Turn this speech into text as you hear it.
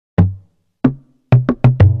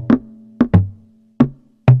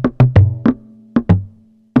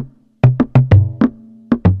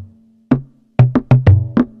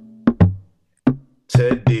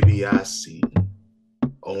Selassie,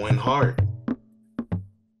 Owen Hart,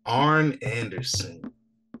 Arn Anderson,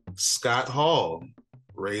 Scott Hall,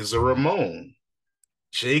 Razor Ramon,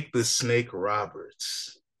 Jake the Snake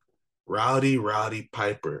Roberts, Rowdy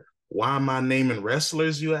Piper. Why am I naming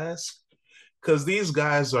wrestlers, you ask? Because these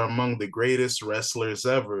guys are among the greatest wrestlers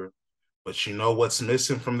ever. But you know what's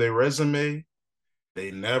missing from their resume? They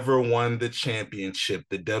never won the championship,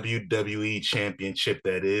 the WWE championship,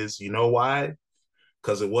 that is. You know why?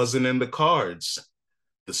 Because it wasn't in the cards.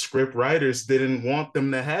 The script writers didn't want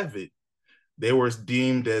them to have it. They were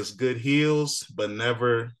deemed as good heels, but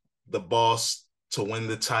never the boss to win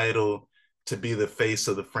the title, to be the face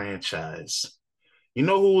of the franchise. You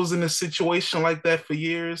know who was in a situation like that for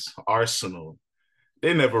years? Arsenal.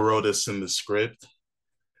 They never wrote us in the script.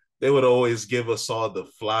 They would always give us all the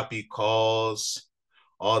floppy calls,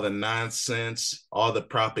 all the nonsense, all the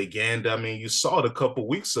propaganda. I mean, you saw it a couple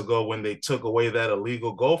weeks ago when they took away that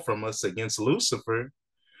illegal goal from us against Lucifer.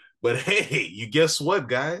 But hey, you guess what,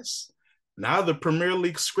 guys? Now the Premier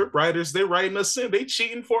League scriptwriters, they're writing us in. They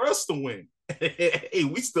cheating for us to win. Hey,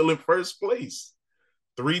 we still in first place.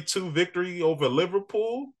 3-2 victory over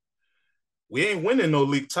Liverpool. We ain't winning no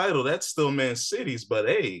league title. That's still Man City's. But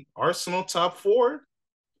hey, Arsenal top four.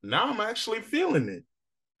 Now I'm actually feeling it.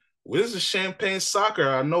 Well, this is Champagne Soccer.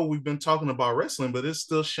 I know we've been talking about wrestling, but it's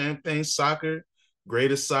still Champagne Soccer,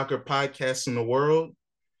 greatest soccer podcast in the world.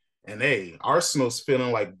 And hey, Arsenal's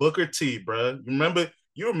feeling like Booker T, bro.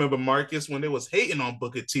 You remember Marcus when they was hating on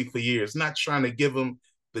Booker T for years, not trying to give him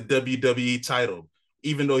the WWE title,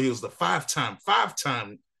 even though he was the five-time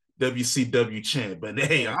WCW champ. But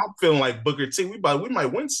hey, I'm feeling like Booker T. We might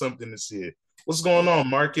win something this year. What's going on,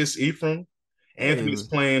 Marcus, Ephraim? Anthony's Hey,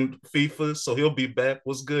 playing FIFA, so he'll be back.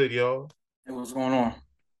 What's good, y'all? Hey, what's going on?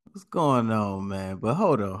 what's going on, man? But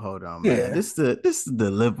hold on, man. Yeah. This is the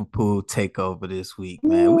Liverpool takeover this week,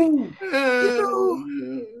 man. Woo. You Eh, know,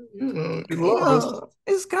 you you lost. know,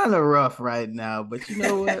 it's kind of rough right now, but you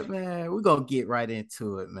know what, man? We're gonna get right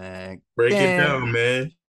into it, man. Break it Man, down,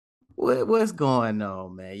 man. what's going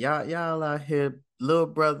on, man? Y'all out here, little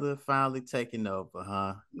brother finally taking over,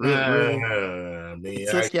 huh? Really? Nah, It man,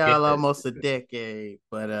 I took y'all can't. almost a decade,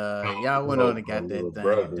 but y'all went No, on and my got little that thing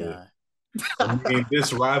brother. done. I mean,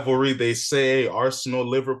 this rivalry, they say Arsenal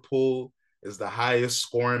Liverpool is the highest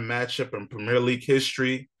scoring matchup in Premier League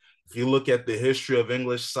history. If you look at the history of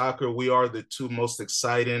English soccer, we are the two most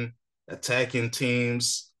exciting attacking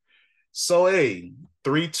teams. So, hey,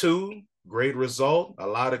 3-2, great result, a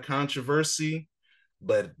lot of controversy.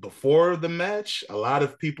 But before the match, a lot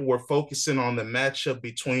of people were focusing on the matchup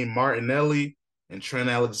between Martinelli and Trent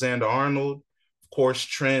Alexander Arnold. Of course,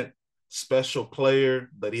 Trent, special player,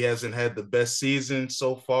 but he hasn't had the best season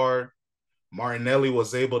so far. Martinelli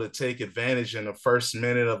was able to take advantage in the first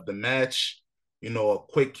minute of the match. You know, a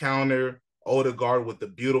quick counter, Odegaard with the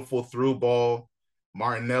beautiful through ball.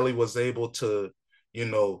 Martinelli was able to, you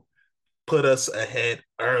know, put us ahead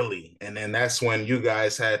early. And then that's when you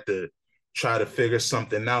guys had to try to figure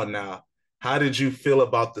something out. Now, how did you feel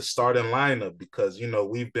about the starting lineup? Because, you know,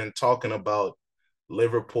 we've been talking about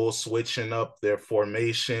Liverpool switching up their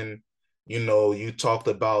formation. You know, you talked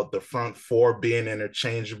about the front four being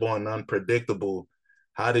interchangeable and unpredictable.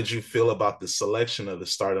 How did you feel about the selection of the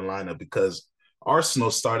starting lineup? Because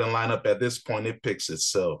Arsenal's starting lineup at this point, it picks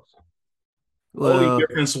itself. Only Well,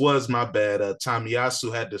 difference was my bad.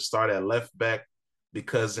 Tamiyasu had to start at left back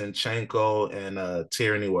because Zinchenko and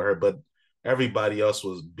Tierney were hurt, but everybody else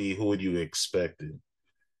was B. Who would you expected?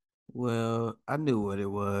 Well, I knew what it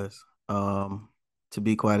was. To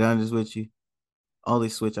be quite honest with you, only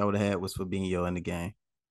switch I would have had was Fabinho in the game.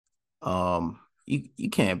 You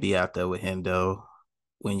can't be out there with him though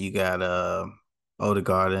when you got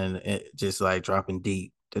Odegaard and just like dropping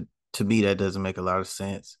deep. To me, that doesn't make a lot of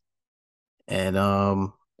sense. And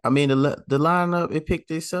I mean the lineup it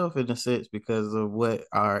picked itself in a sense because of what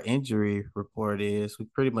our injury report is. We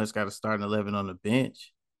pretty much got to start an 11 on the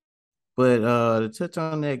bench. But to touch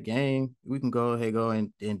on that game, we can go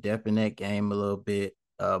in depth in that game a little bit.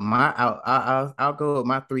 I'll go with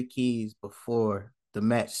my three keys before the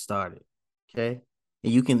match started. Okay.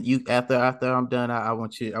 And you after I'm done, I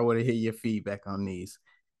want to hear your feedback on these.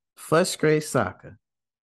 First grade soccer.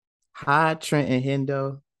 Hide Trent and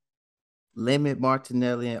Hendo, limit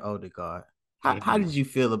Martinelli and Odegaard. How Mhm. did you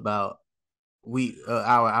feel about we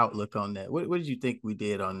our outlook on that? What did you think we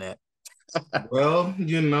did on that? Well,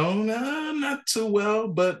 you know, not too well,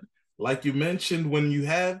 but like you mentioned, when you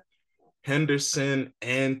have Henderson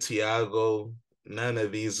and Thiago, none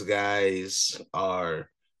of these guys are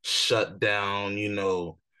shut down, you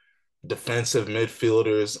know, defensive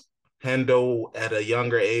midfielders. Hendo at a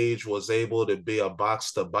younger age was able to be a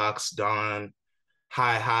box to box Don,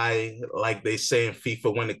 high, like they say in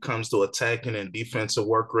FIFA when it comes to attacking and defensive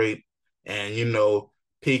work rate. And,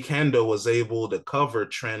 Peak Hendo was able to cover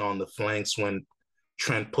Trent on the flanks when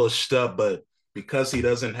Trent pushed up. But because he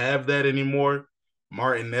doesn't have that anymore,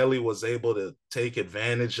 Martinelli was able to take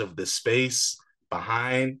advantage of the space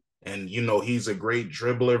behind. And, he's a great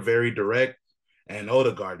dribbler, very direct. And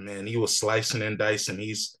Odegaard, man, he was slicing and dicing.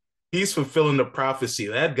 He's fulfilling the prophecy.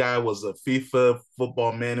 That guy was a FIFA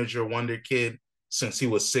football manager wonder kid since he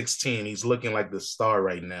was 16. He's looking like the star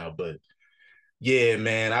right now. But yeah,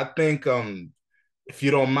 man, I think if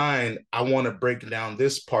you don't mind, I want to break down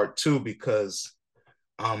this part too because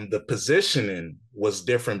the positioning was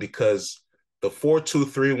different because the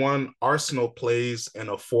 4-2-3-1 Arsenal plays in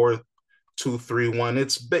a 4-2-3-1.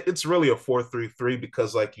 It's really a 4-3-3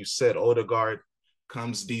 because like you said, Odegaard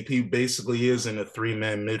comes deep. He basically is in a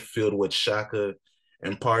three-man midfield with Xhaka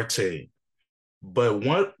and Partey. But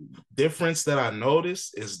one difference that I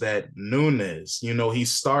noticed is that Nunes, he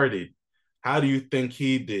started. How do you think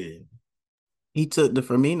he did? He took the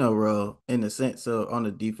Firmino role in the sense of on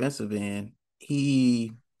the defensive end.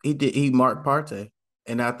 He marked Partey,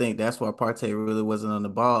 and I think that's why Partey really wasn't on the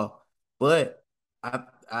ball. But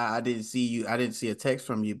I didn't see you. I didn't see a text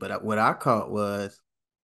from you. But what I caught was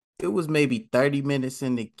it was maybe 30 minutes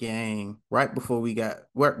in the game, right before you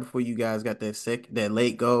guys got that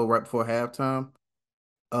late goal right before halftime.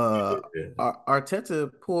 Uh, Yeah. Arteta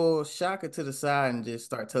pulled Shaka to the side and just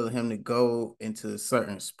start telling him to go into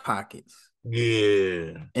certain pockets.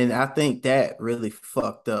 Yeah. And I think that really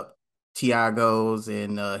fucked up Thiago's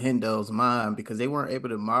and Hendo's mind because they weren't able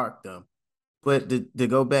to mark them. But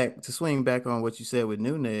to swing back on what you said with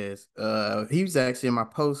Nunes, he was actually in my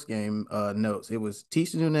post game notes. It was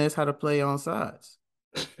teach Nunes how to play on sides.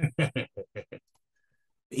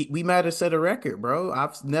 We might have set a record, bro.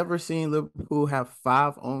 I've never seen Liverpool have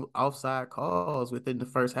five offside calls within the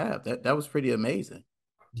first half. That was pretty amazing.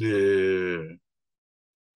 Yeah.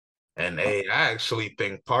 And Uh, hey, I actually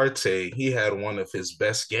think Partey, he had one of his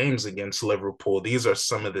best games against Liverpool. These are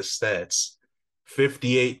some of the stats: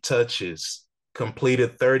 58 touches,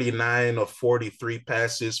 completed 39 of 43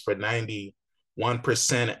 passes for 91%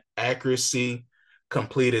 accuracy,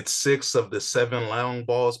 completed six of the seven long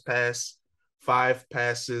balls passed, five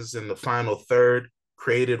passes in the final third,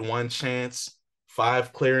 created one chance,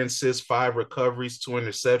 five clearances, five recoveries, two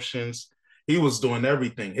interceptions. He was doing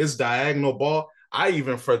everything. His diagonal ball, I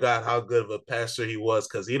even forgot how good of a passer he was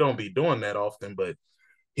because he don't be doing that often, but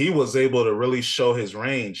he was able to really show his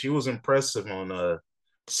range. He was impressive on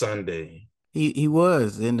Sunday. he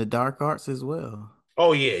was in the dark arts as well.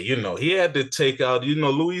 Oh yeah, he had to take out.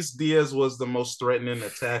 Luis Diaz was the most threatening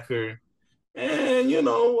attacker, and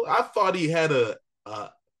I thought he had a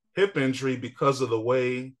hip injury because of the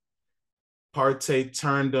way Partey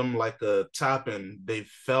turned him like a top, and they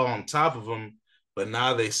fell on top of him. But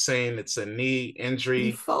now they saying it's a knee He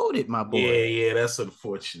injury. folded my Yeah, boy. yeah, that's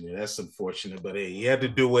unfortunate. That's unfortunate. But hey, he had to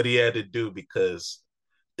do what he had to do because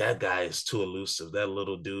that guy is too elusive. That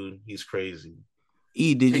little dude, he's crazy.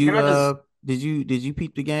 E, did Hey, can you I just?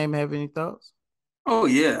 peep the game? Have any thoughts? Oh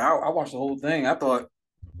yeah, I watched the whole thing. I thought,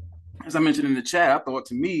 as I mentioned in the chat, I thought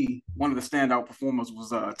to me one of the standout performers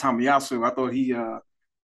was Tomiyasu. I thought he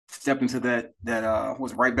stepped into that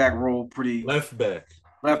was right back role pretty Left back.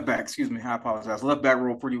 left back. Excuse me, I apologize. Left back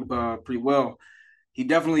role pretty well. He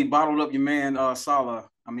definitely bottled up your man Salah.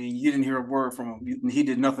 I mean, you didn't hear a word from him. He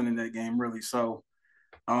did nothing in that game really. So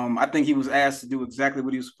I think he was asked to do exactly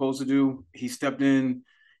what he was supposed to do. He stepped in,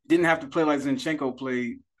 didn't have to play like Zinchenko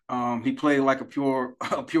played. He played like a pure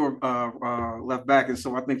a pure left back, and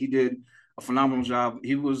so I think he did a phenomenal job.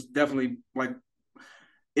 He was definitely like,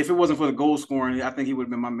 if it wasn't for the goal scoring, I think he would have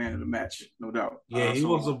been my man of the match, no doubt. Yeah, he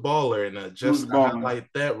was a So baller. And he was just to balling. highlight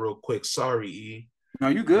that real quick, sorry, E. No,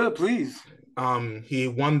 you good, please. He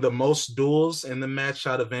won the most duels in the match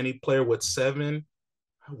out of any player with seven.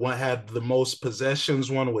 One had the most possessions,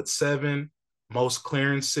 one with seven, most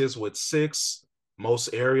clearances with six, most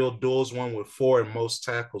aerial duels, one with four, and most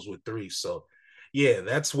tackles with three. So, yeah,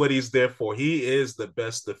 that's what he's there for. He is the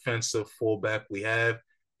best defensive fullback we have.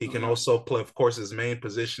 He No can doubt. also play, of course, his main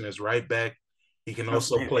position is right back. He can Yep.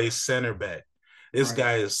 also play center back. This Right.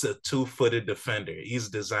 guy is a two-footed defender. He's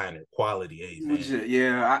designer, quality, hey man, Legit,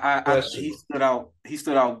 yeah. He special. stood out. He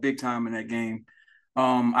stood out big time in that game.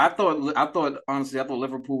 I thought honestly, I thought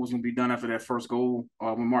Liverpool was gonna be done after that first goal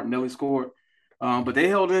when Martinelli scored. But they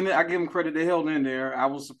held in there. I give them credit. They held in there. I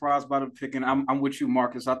was surprised by the picking. I'm with you,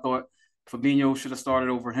 Marcus. I thought Fabinho should have started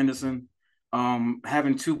over Henderson.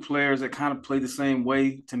 Having two players that kind of play the same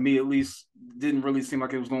way, to me at least, didn't really seem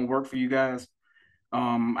like it was going to work for you guys.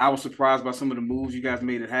 I was surprised by some of the moves you guys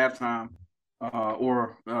made at halftime,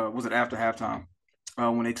 or was it after halftime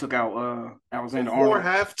when they took out Alexander Before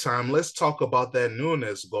Arnold? halftime, let's talk about that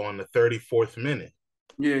Nunes goal in the 34th minute.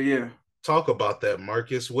 Yeah, yeah. Talk about that,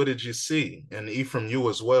 Marcus. What did you see? And Ephraim, you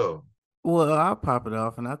as well. Well, I'll pop it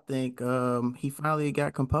off, and I think he finally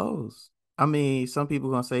got composed. I mean, some people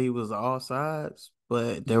gonna say he was all sides,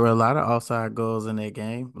 but there were a lot of offside goals in that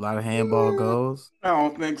game, a lot of handball goals. I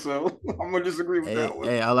don't think so. I'm gonna disagree with that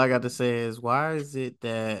one. All I got to say is, why is it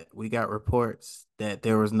that we got reports that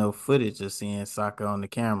there was no footage of seeing Saka on the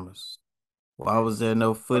cameras? Why was there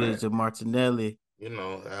no footage of Martinelli?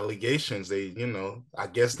 Allegations. I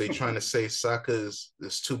guess they trying to say Saka is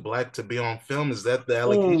too black to be on film. Is that the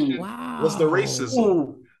allegation? What's the Wow.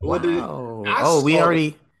 racism? What did Wow. I Oh, saw?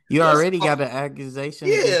 you Let's already talk, got an accusation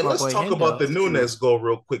yeah, against my let's boy talk about Hendo. the Nunes goal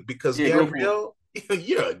real quick because Yeah, go for it. Gabriel,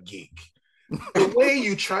 you're a geek. The way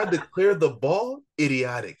you tried to clear the ball,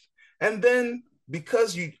 idiotic. And then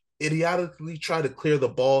because you idiotically try to clear the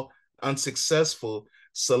ball, unsuccessful,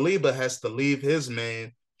 Saliba has to leave his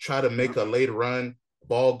man, try to make a late run,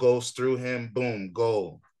 ball goes through him, boom,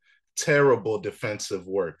 goal. Terrible defensive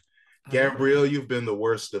work. Gabriel, you've been the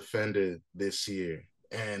worst defender this year.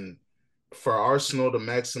 And for Arsenal to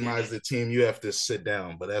maximize the team, you have to sit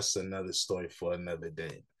down, but that's another story for another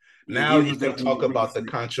day. Yeah, Now Gibbs you was can definitely talk the about the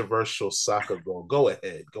weakest. controversial soccer goal. Go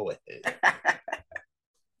ahead. Go ahead.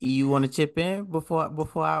 You want to chip in before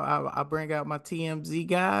I bring out my TMZ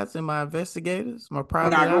guys and my investigators, my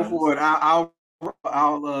private Nah, go for eyes? it.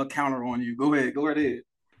 I'll counter on you. Go ahead. Go right ahead.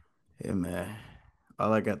 Yeah, man.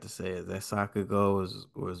 All I got to say is that soccer goal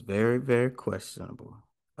was very, very questionable.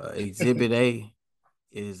 Exhibit A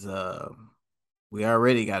is we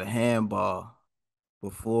already got a handball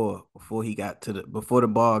before he got to the before the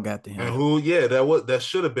ball got to And him. that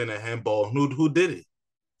should have been a handball. Who did it?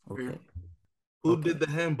 Okay. Who Okay. did the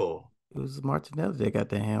handball? It was Martinelli that got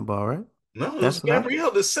the handball, right? No, it was That's what I. Gabriel,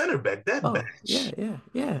 the center back. That Oh, yeah, batch. yeah,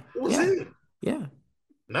 yeah, It was yeah, it. yeah.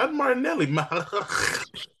 Not Martinelli.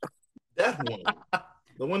 That one.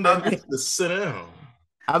 The one I that mean, needs to sit down.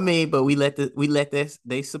 but we let this.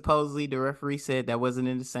 They supposedly the referee said that wasn't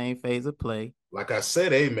in the same phase of play. Like I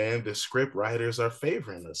said, hey man, the script writers are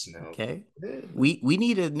favoring us now. Okay, Yeah. we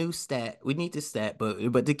need a new stat. We need the stat,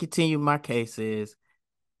 but to continue, my case is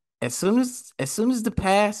as soon as the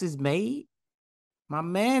pass is made, my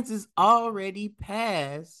man's is already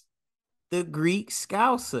past the Greek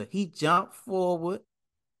scouser. He jumped forward.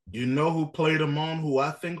 You know who played him on? Who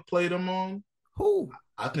I think played him on? Who?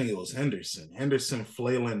 I think it was Henderson. Henderson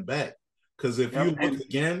flailing back. Because if you Yep. look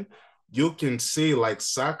again, you can see like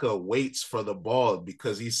Saka waits for the ball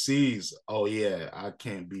because he sees, oh yeah, I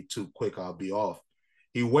can't be too quick. I'll be off.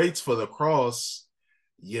 He waits for the cross.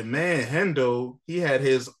 Your man Hendo, he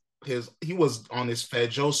was on his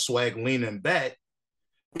Fat Joe swag leaning back.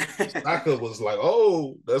 Saka was like,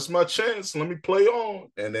 oh, that's my chance. Let me play on.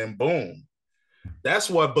 And then boom.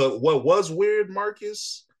 But what was weird,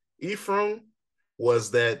 Marcus, Ephraim,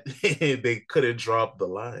 was that they couldn't drop the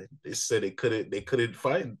line. They said they couldn't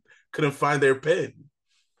find their pen.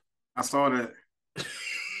 I saw that.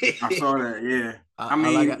 I saw that. Yeah. I All I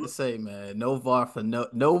mean, got to say, man, no VAR for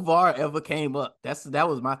no VAR ever came up. That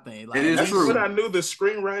was my thing. Like it at is That's least when true. I knew the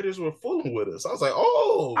screenwriters were fooling with us. I was like,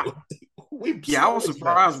 oh, we Yeah, I saw was this match.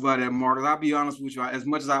 surprised by that, Marcus. I'll be honest with you. As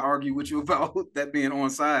much as I argue with you about that being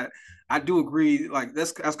onside, I do agree. Like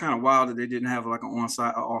that's kind of wild that they didn't have like an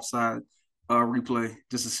onside, offside replay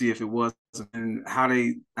just to see if it was, and how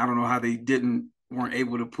they. I don't know how they weren't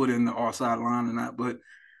able to put in the offside line or not. But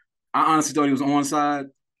I honestly thought he was onside.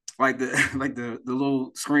 Like the the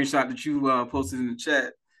little screenshot that you posted in the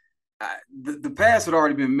chat. The pass had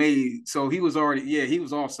already been made, so he was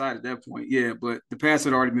offside at that point. Yeah, but the pass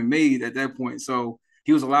had already been made at that point, so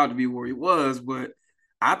he was allowed to be where he was. But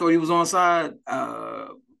I thought he was onside.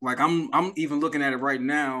 Like I'm even looking at it right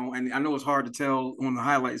now, and I know it's hard to tell on the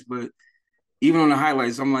highlights, but even on the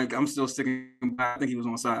highlights, I'm still sticking by. I think he was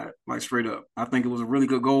onside, like straight up. I think it was a really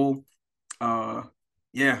good goal. Uh,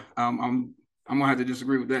 yeah, I'm gonna have to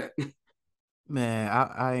disagree with that. man,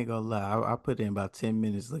 I ain't gonna lie. I put in about 10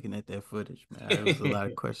 minutes looking at that footage, man. It was a lot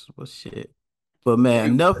of questionable shit. But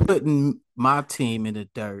man, enough putting my team in the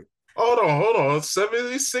dirt. Hold on.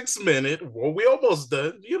 76 minute. Well, we almost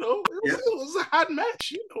done. Yeah, It was a hot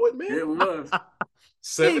match. You know it, man. it was.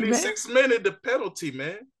 Hey man. 76 minute, the penalty,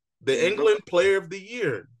 man. The Yeah, England player of the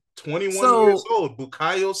year, 21 years So old,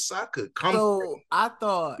 Bukayo Saka, come so I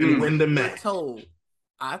thought and Mm. win the we were match. told.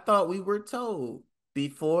 I thought we were told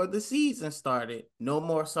before the season started, no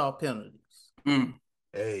more saw penalties. Mm.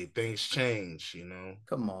 Hey, things change, you know.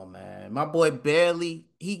 Come on, man. My boy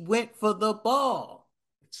he went for the ball.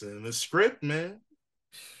 It's in the script, man.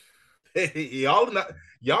 Hey, y'all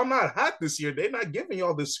not hot this year. They're not giving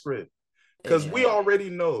y'all this script. Because we Yeah. already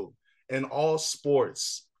know in all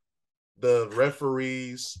sports, the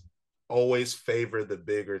referees always favor the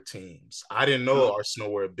bigger teams. I didn't know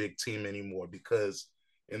Arsenal were a big team anymore because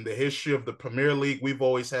in the history of the Premier League, we've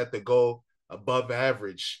always had to go above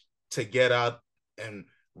average to get out and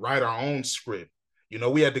write our own script. You know,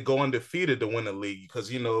 we had to go undefeated to win the league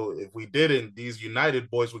because, you know, if we didn't, these United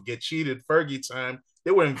boys would get cheated Fergie time.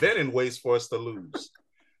 They were inventing ways for us to lose.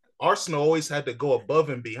 Arsenal always had to go above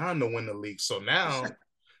and beyond to win the league. So now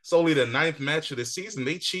it's only the ninth match of the season.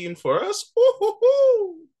 They cheating for us.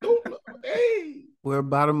 Hey, We're a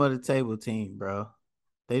bottom of the table team, bro.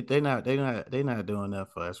 They not doing that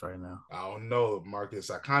for us right now. I don't know, Marcus.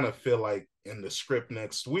 I kind of feel like in the script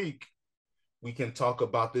next week, we can talk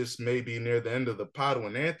about this maybe near the end of the pod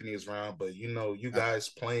when Anthony is around. But you know, you guys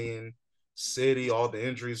playing City, all the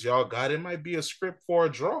injuries y'all got, it might be a script for a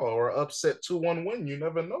draw or upset 2-1 win. You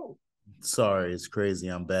never know. Sorry, it's crazy.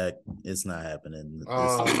 I'm back. It's not happening.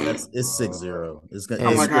 It's 6-0. It's gonna.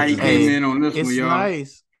 I like how he came in on this one, It's y'all.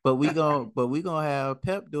 nice, but we gonna have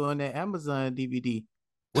Pep doing that Amazon DVD.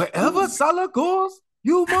 Wherever Salah goes,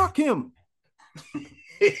 you mark him.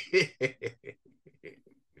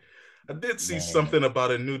 I did see something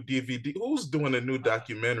about a new DVD. Who's doing a new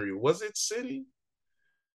documentary? Was it City?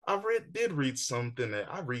 Did read something that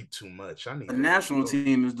I read too much. I need the national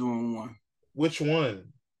team is doing one. Which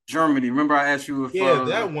one? Germany. Remember I asked you if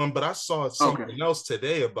that one, but I saw something else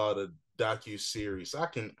today about a docu-series.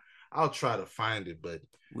 I'll try to find it, but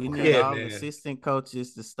we need all assistant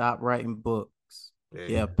coaches to stop writing books.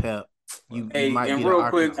 Yeah, Pep. You might and be real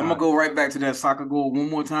quick, I'm gonna go right back to that soccer goal one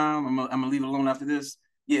more time. I'm gonna leave it alone after this.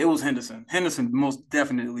 Yeah, it was Henderson. Henderson most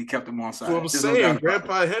definitely kept him on side. So I'm saying,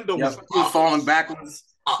 Grandpa Hendo was falling backwards.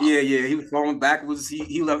 Yeah, he was falling backwards.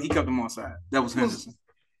 He kept him on side. That was Henderson.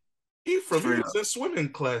 He was in swimming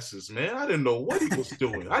classes, man. I didn't know what he was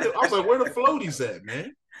doing. I was like, where the floaties at,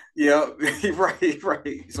 man? Yeah,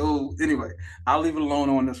 right. So anyway, I'll leave it alone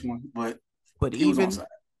on this one. But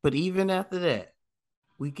even after that,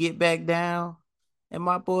 we get back down, and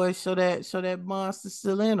my boys show that monster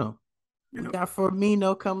still in them. We got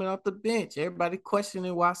Firmino coming off the bench. Everybody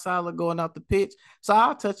questioning why Salah going off the pitch. So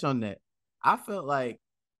I'll touch on that. I felt like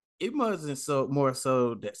it wasn't more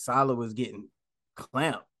so that Salah was getting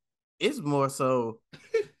clamped. It's more so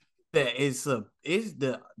that it's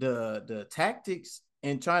the tactics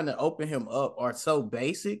and trying to open him up are so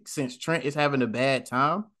basic since Trent is having a bad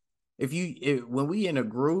time. When we in a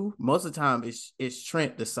groove, most of the time it's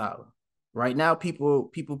Trent to Salah. Right now, people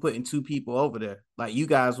putting two people over there. Like you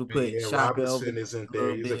guys would put Shaka Robinson isn't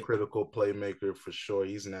there. He's a critical playmaker for sure.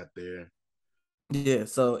 He's not there. Yeah,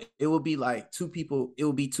 so it will be like two people.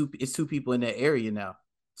 It's two people in that area now.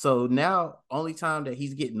 So now, only time that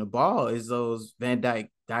he's getting the ball is those Van Dijk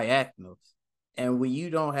diagonals. And when you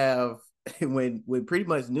don't have, when pretty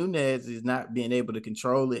much Nunez is not being able to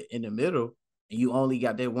control it in the middle, and you only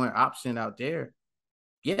got that one option out there,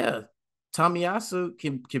 yeah, Tomiyasu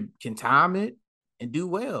can time it and do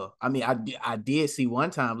well. I mean, I did see one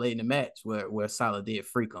time late in the match where Salah did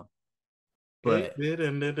freak him. But he did,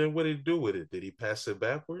 and then what did he do with it? Did he pass it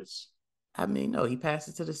backwards? I mean, no, he passed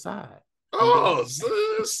it to the side. Oh,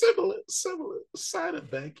 similar side of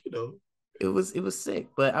back, you know. It was sick,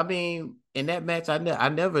 but I mean, in that match, I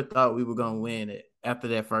never thought we were gonna win it after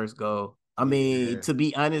that first goal. I mean, to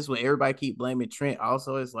be honest, when everybody keep blaming Trent,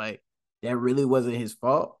 also it's like that really wasn't his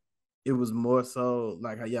fault. It was more so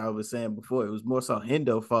like how y'all was saying before. It was more so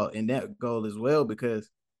Hendo's fault in that goal as well because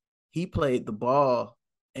he played the ball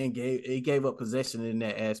and gave up possession in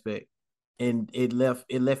that aspect, and it left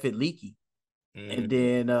it leaky. And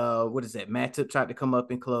then what is that? Matip tried to come up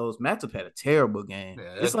and close. Matip had a terrible game.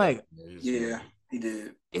 It's like he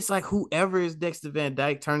did. It's like whoever is next to Van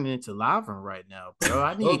Dijk turning into Lovren right now, bro.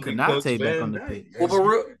 I need Konate back on the pitch.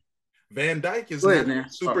 Van Dijk is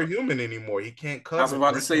not superhuman anymore. He can't cover. I was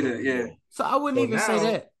about to say that, yeah. So I wouldn't even say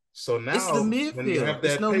that. So now it's the midfield.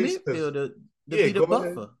 It's no midfield to be the buffer.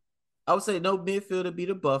 Ahead. I would say no midfield to be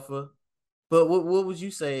the buffer. But what would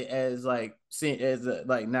you say as like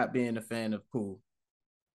not being a fan of Poole?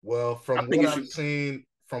 Well, from what I've seen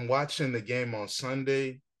from watching the game on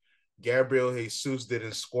Sunday, Gabriel Jesus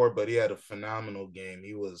didn't score, but he had a phenomenal game.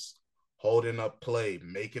 He was holding up play,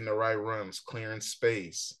 making the right runs, clearing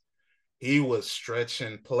space. He was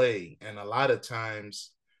stretching play. And a lot of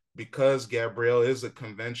times, because Gabriel is a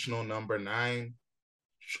conventional number 9,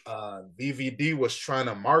 VVD was trying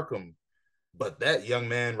to mark him. But that young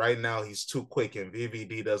man right now, he's too quick, and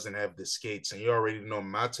VVD doesn't have the skates, and you already know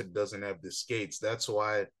Mata doesn't have the skates. That's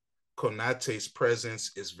why Konate's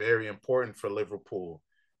presence is very important for Liverpool.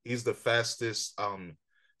 He's the fastest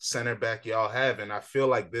center back y'all have, and I feel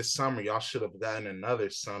like this summer y'all should have gotten another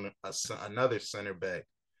center back.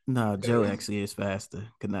 No, Joe actually is faster.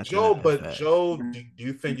 Kanate Joe, not that but fast. Joe, do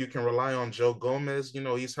you think you can rely on Joe Gomez? You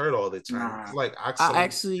know, he's hurt all the time. Nah. It's like I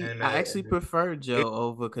excellent. actually prefer Joe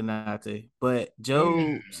over Kanate, but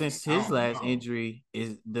Joe, since I his don't last know. injury,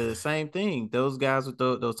 is the same thing. Those guys with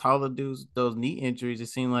those taller dudes, those knee injuries, it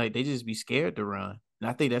seemed like they just be scared to run. And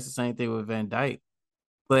I think that's the same thing with Van Dyke.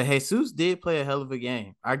 But Jesus did play a hell of a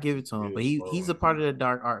game. I give it to him. But he's a part of the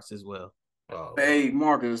dark arts as well. Oh, Hey,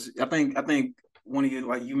 Marcus, I think one of your,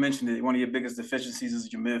 like you mentioned it, one of your biggest deficiencies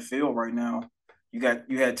is your midfield right now. You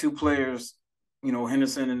had two players,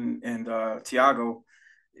 Henderson and Thiago,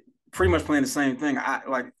 pretty much playing the same thing.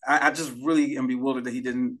 I just really am bewildered that he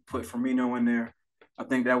didn't put Firmino in there. I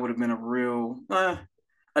think that would have been a real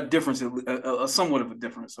a difference, a somewhat of a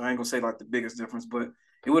difference. So I ain't gonna say like the biggest difference, but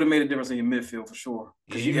it would have made a difference in your midfield for sure.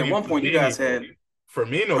 Because you at mean one point you guys had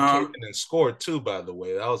Firmino came in and scored too, by the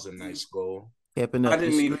way. That was a nice goal. Keeping I up the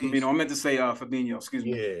didn't mean streets. Fabinho. I meant to say Fabinho. Excuse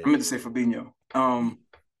me. Yeah. I meant to say Fabinho.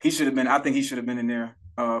 He should have been. I think he should have been in there,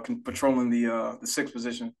 patrolling the sixth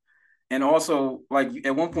position. And also, like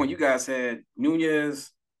at one point, you guys had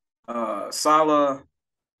Nunez, Salah,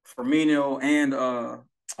 Firmino, and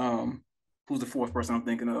who's the fourth person I'm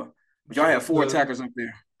thinking of? But y'all had four attackers up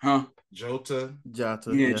there, huh? Jota.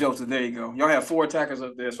 Yeah, Jota. There you go. Y'all had four attackers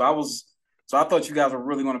up there. So I thought you guys were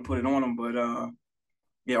really going to put it on them, but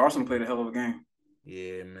yeah, Arsenal played a hell of a game.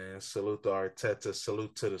 Yeah, man. Salute to Arteta.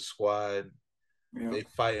 Salute to the squad. Yeah. They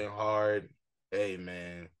fighting hard. Hey,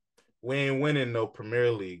 man. We ain't winning no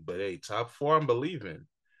Premier League, but hey, top four, I'm believing.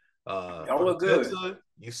 Y'all look good.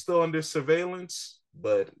 You still under surveillance,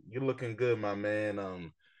 but you're looking good, my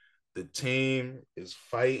man. The team is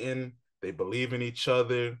fighting. They believe in each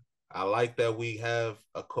other. I like that we have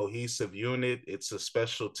a cohesive unit. It's a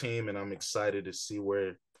special team, and I'm excited to see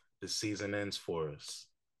where the season ends for us.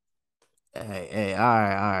 Hey, all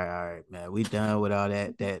right, man. We done with all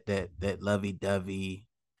that lovey-dovey.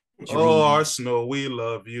 Oh, Arsenal, we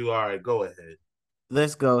love you. All right, go ahead.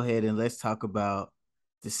 Let's go ahead and let's talk about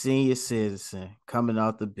the senior citizen coming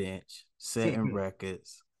off the bench, setting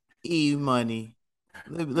records, money.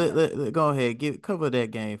 Go ahead, cover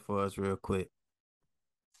that game for us real quick.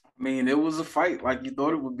 I mean, it was a fight like you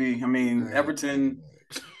thought it would be. I mean, Everton,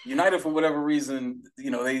 United, for whatever reason,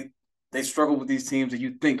 they struggle with these teams that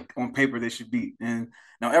you think on paper they should beat. And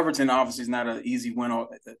now Everton obviously is not an easy win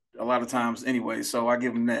a lot of times anyway, so I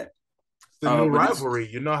give them that. The new rivalry.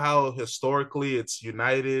 You know how historically it's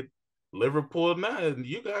United, Liverpool now, and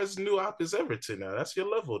you guys new op is Everton now. That's your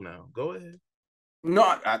level now. Go ahead. No,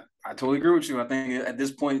 I totally agree with you. I think at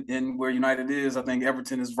this point in where United is, I think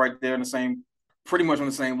Everton is right there in the same, pretty much on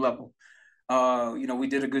the same level. We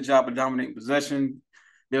did a good job of dominating possession.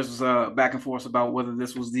 There's back and forth about whether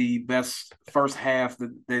this was the best first half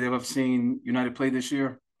that they've ever seen United play this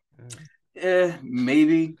year.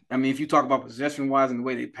 Maybe. I mean, if you talk about possession-wise and the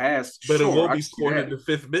way they passed, but sure, it will be scored in the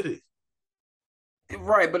fifth minute.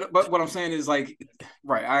 Right, but what I'm saying is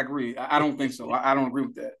right, I agree. I don't think so. I don't agree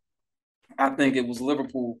with that. I think it was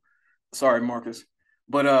Liverpool. Sorry, Marcus.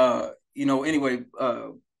 But anyway,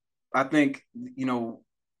 I think,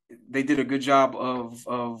 they did a good job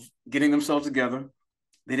of getting themselves together.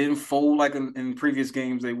 They didn't fold like in previous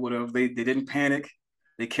games they would have. They didn't panic.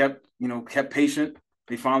 They kept patient.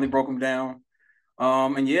 They finally broke them down.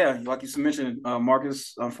 And yeah, like you mentioned,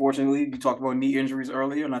 Marcus, unfortunately, you talked about knee injuries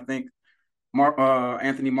earlier, and I think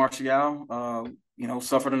Anthony Martial,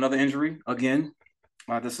 suffered another injury again.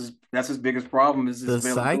 That's his biggest problem is his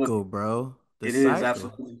the availability. cycle, bro. It is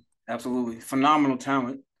absolutely phenomenal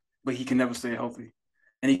talent, but he can never stay healthy,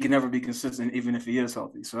 and he can never be consistent even if he is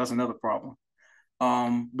healthy. So that's another problem.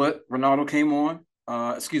 But Ronaldo came on.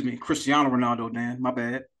 Cristiano Ronaldo, Dan, my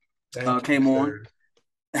bad. Came on.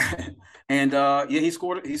 And he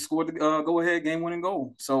scored the go-ahead game-winning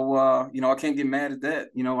goal. So I can't get mad at that.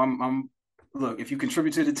 I'm look, if you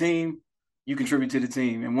contribute to the team, you contribute to the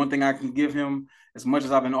team. And one thing I can give him, as much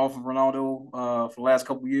as I've been off of Ronaldo for the last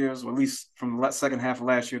couple of years, or at least from the second half of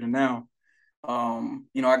last year to now,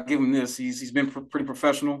 I give him this. He's been pretty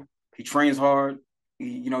professional. He trains hard.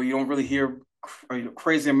 You don't really hear a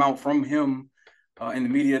crazy amount from him in the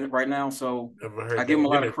media right now. So I give him a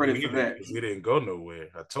lot of credit for that. We didn't go nowhere.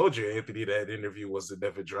 I told you, Anthony, that interview was to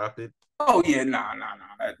never drop it. Oh, yeah, nah.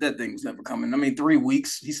 That thing was never coming. I mean, 3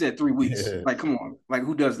 weeks. He said 3 weeks. Yeah. Like, come on. Like,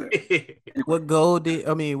 who does that? What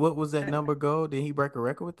was that number goal? Did he break a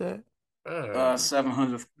record with that? Uh,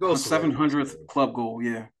 700th go 700th club goal.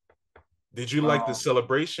 Yeah. Did you like the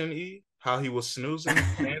celebration, E? How he was snoozing,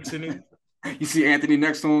 Anthony? You see Anthony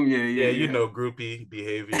next to him? Yeah, Yeah, yeah, yeah. groupie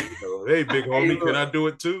behavior. Hey, big Hey, homie, can look. I do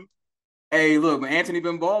it too? Hey, look, man, Anthony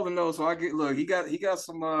been balling though, so I get look. He got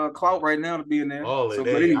some clout right now to be in there. All So, it.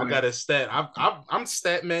 but Hey, I anyway, got a stat. I'm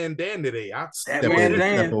stat man Dan today. that Step man over,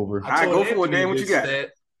 Dan. step over. I All right, told go for it, Anthony Dan. What you this got?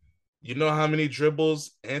 stat. You know how many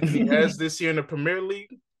dribbles Anthony has this year in the Premier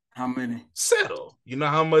League? How many? Settle. You know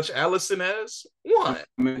how much Allison has? One. How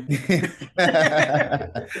many?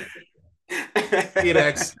 He'd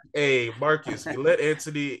ask, hey, Marcus, you let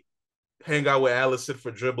Anthony hang out with Allison for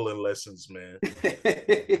dribbling lessons, man.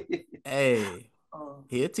 Hey,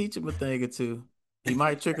 he'll teach him a thing or two. He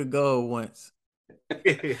might trick a goal once. But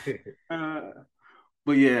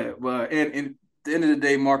yeah, and at the end of the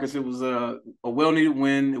day, Marcus, it was a well-needed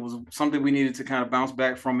win. It was something we needed to kind of bounce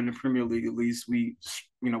back from in the Premier League. At least we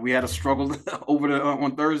had a struggle over the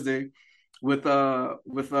on Thursday with our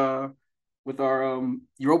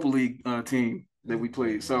Europa League team that we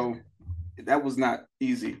played. So that was not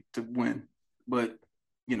easy to win, but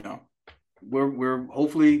we're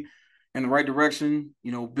hopefully in the right direction.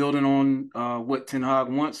 Building on what Ten Hag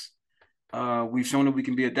wants. We've shown that we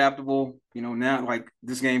can be adaptable. Now like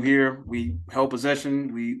this game here, we held possession.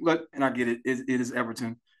 And I get it. It is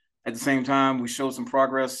Everton. At the same time, we showed some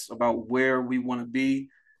progress about where we want to be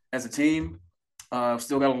as a team.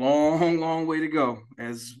 Still got a long, long way to go,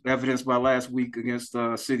 as evidenced by last week against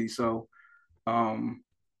City. So,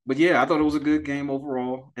 but yeah, I thought it was a good game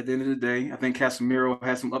overall. At the end of the day, I think Casemiro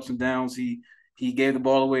had some ups and downs. He gave the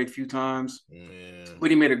ball away a few times, but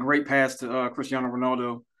he made a great pass to Cristiano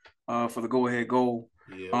Ronaldo for the go-ahead goal.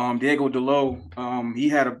 Yeah. Diego Dalot, he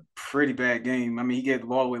had a pretty bad game. I mean, he gave the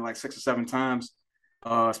ball away like 6 or 7 times,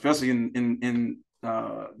 especially in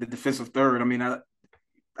the defensive third. I mean,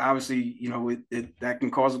 obviously, that can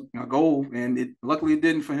cause a goal, and luckily it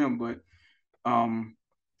didn't for him. But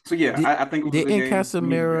so yeah, I think it was a good Didn't game.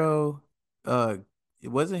 Casemiro it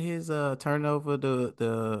wasn't his turnover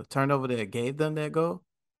the turnover that gave them that goal?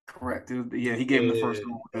 Correct. Yeah, he gave him the first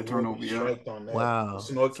goal with that turnover. Yeah. On that. Wow.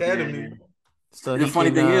 Academy. Yeah. So The funny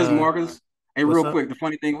thing is, Marcus, hey, what's real up? quick, the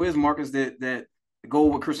funny thing is, Marcus, that the goal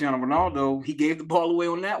with Cristiano Ronaldo, he gave the ball away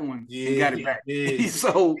on that one and got it back.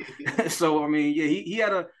 So I mean, yeah, he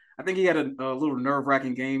had I think he had a little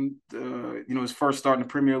nerve-wracking game, his first start in the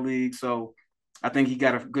Premier League. So I think he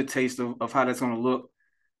got a good taste of how that's going to look.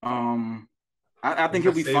 I think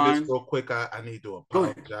he'll be fine. This real quick, I need to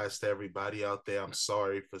apologize to everybody out there. I'm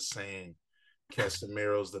sorry for saying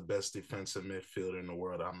Casemiro's the best defensive midfielder in the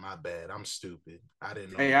world. My bad. I'm stupid. I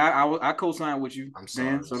didn't know. Hey, I co-sign with you. I'm sorry,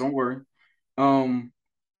 Dan, so don't worry.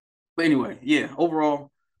 But anyway, yeah.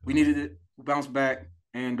 Overall, we needed it. We bounced back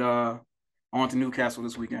and on to Newcastle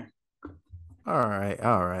this weekend. All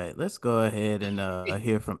right. Let's go ahead and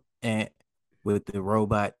hear from Ant with the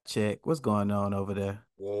robot check. What's going on over there?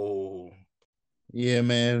 Whoa. Yeah,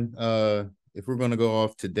 man. If we're gonna go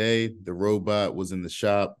off today, the robot was in the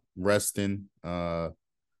shop resting. On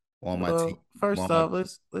my team. First off,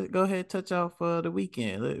 let's go ahead and touch off the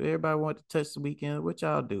weekend. Everybody want to touch the weekend. What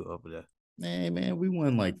y'all do over there? Man, we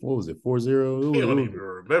won like, what was it, 4-0? You don't even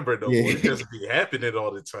remember no more. It just be happening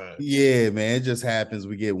all the time. Yeah, man, it just happens.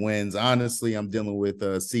 We get wins. Honestly, I'm dealing with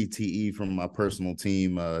CTE from my personal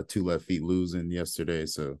team, 2 left feet losing yesterday.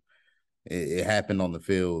 So it happened on the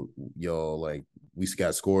field, y'all. Like, we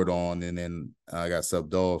got scored on, and then I got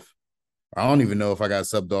subbed off. I don't even know if I got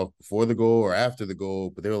subbed off before the goal or after the goal,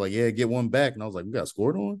 but they were like, yeah, get one back. And I was like, we got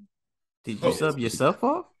scored on? Did you sub yourself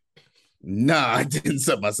off? Nah, I didn't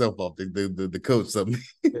sub myself off. The coach subbed me.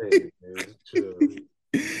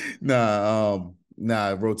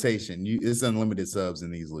 Nah, rotation. It's unlimited subs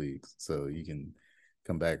in these leagues, so you can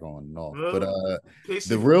come back on and off. But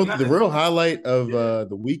the real highlight of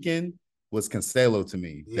the weekend was Cancelo to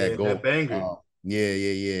me. Yeah, that goal. That banger.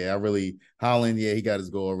 Yeah. I really Holland. Yeah, he got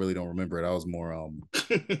his goal. I really don't remember it. I was more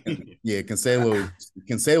yeah.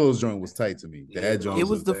 Cancelo's joint was tight to me. That joint. It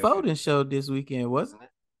was the Foden show this weekend, wasn't it?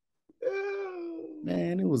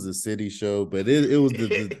 Man, it was a City show, but it was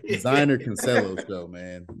the designer Cancelo show,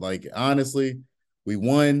 man. Like, honestly, we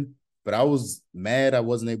won, but I was mad I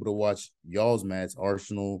wasn't able to watch y'all's match,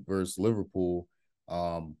 Arsenal versus Liverpool.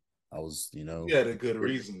 I was, You had a good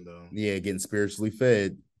reason, though. Yeah, getting spiritually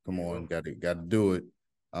fed. Come on, got to do it.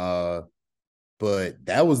 But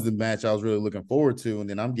that was the match I was really looking forward to, and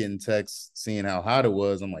then I'm getting texts seeing how hot it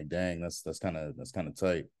was. I'm like, dang, that's kind of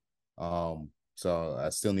tight. So I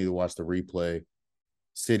still need to watch the replay.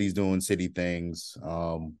 City's doing City things.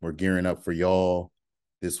 We're gearing up for y'all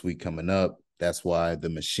this week coming up. That's why the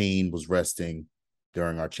machine was resting.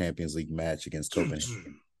 during our Champions League match against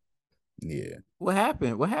Copenhagen. Yeah. What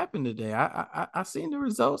happened? What happened today? I seen the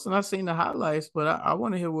results and I seen the highlights, but I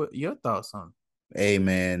want to hear what your thoughts on. Hey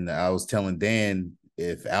man, I was telling Dan,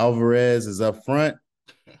 if Alvarez is up front,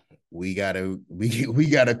 we gotta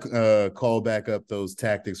call back up those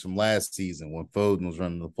tactics from last season when Foden was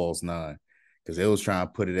running the false nine, because they was trying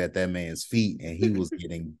to put it at that man's feet and he was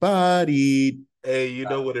getting bodied. Hey, you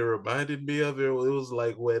know what it reminded me of? It was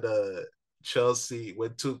like when Chelsea, when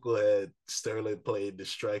Tuchel had Sterling playing the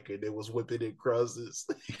striker, they was whipping in crosses.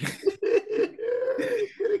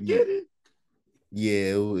 Get it.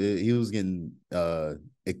 Yeah, he was getting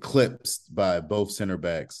eclipsed by both center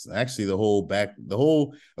backs. Actually,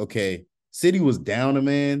 City was down a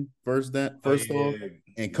man first off,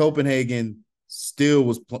 and Copenhagen still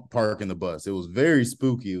was parking the bus. It was very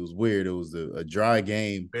spooky. It was weird. It was a dry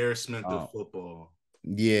game. Embarrassment of football.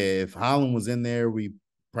 Yeah, if Haaland was in there, we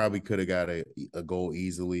probably could have got a goal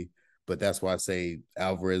easily. But that's why I say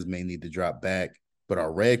Alvarez may need to drop back. But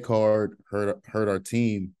our red card hurt our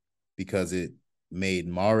team because it made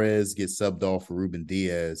Mahrez get subbed off for Ruben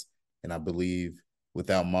Diaz. And I believe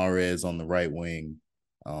without Mahrez on the right wing,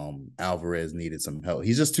 Alvarez needed some help.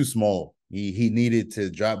 He's just too small. He needed to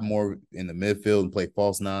drop more in the midfield and play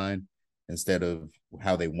false nine instead of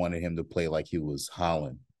how they wanted him to play, like he was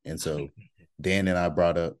Haaland. And so Dan and I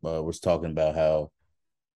was talking about how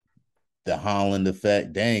the Haaland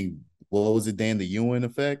effect, what was it, Dan? The Ewan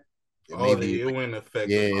effect? The Ewan effect.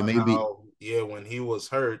 Yeah, when he was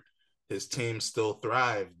hurt, his team still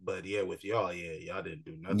thrived, but with y'all didn't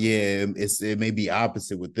do nothing. Yeah, it may be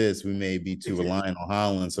opposite with this. We may be too reliant on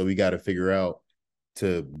Haaland, so we got to figure out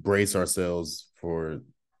to brace ourselves for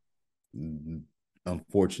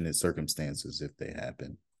unfortunate circumstances if they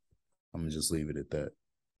happen. I'm gonna just leave it at that.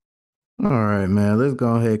 All right, man. Let's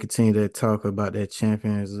go ahead and continue that talk about that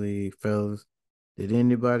Champions League, fellas. Did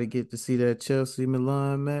anybody get to see that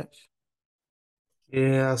Chelsea-Milan match?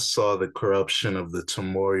 Yeah, I saw the corruption of the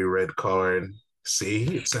Tomori red card. See,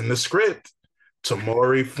 it's in the script.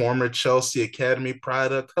 Tomori, former Chelsea Academy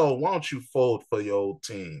product. Oh, why don't you fold for your old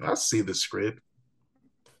team? I see the script.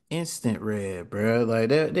 Instant red, bro. Like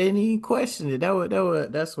they didn't even question it.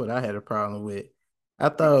 That's what I had a problem with. I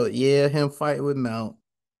thought, him fighting with Mount.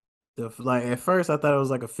 At first I thought it was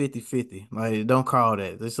like a 50-50. Like, don't call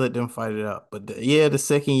that. Just let them fight it out. But the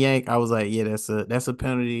second yank, I was like, that's a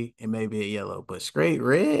penalty and maybe a yellow. But straight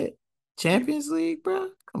red, Champions League, bro.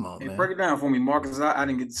 Come on, man. Break it down for me, Marcus. I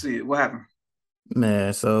didn't get to see it. What happened?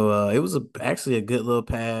 Man, so it was actually a good little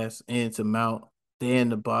pass into Mount. They're in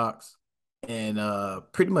the box and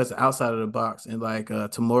pretty much outside of the box, and like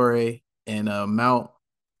Tomori and Mount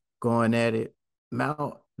going at it.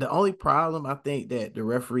 Mount, the only problem I think that the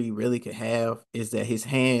referee really could have is that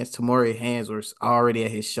Tomori's hands were already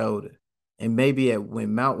at his shoulder. And maybe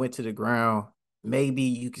when Mount went to the ground, maybe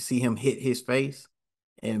you could see him hit his face.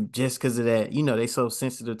 And just because of that, they so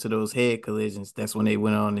sensitive to those head collisions, that's when they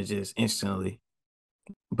went on and just instantly.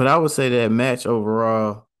 But I would say that match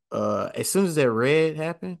overall, as soon as that red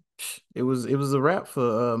happened, it was a wrap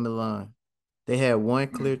for Milan. They had one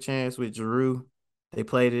clear chance with Giroud. They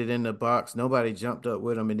played it in the box. Nobody jumped up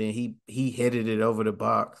with him, and then he headed it over the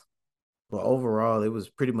box. But overall, it was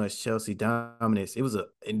pretty much Chelsea dominance.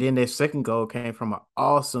 And then their second goal came from an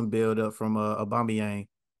awesome build up from Aubameyang.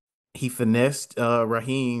 He finessed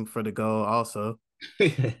Raheem for the goal also.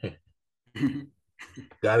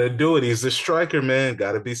 Gotta do it. He's a striker, man.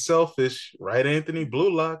 Gotta be selfish, right, Anthony?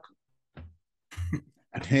 Blue lock.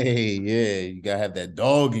 Hey, yeah, you gotta have that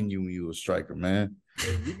dog in you when you're a striker, man.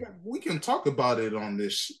 Hey, we can talk about it on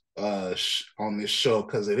this show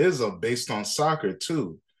because it is based on soccer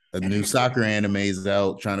too. A new soccer anime is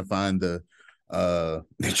out trying to find they're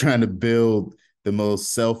trying to build the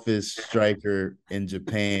most selfish striker in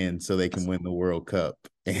Japan so they can win the World Cup.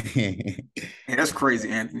 That's crazy,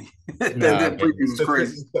 Anthony. that preview was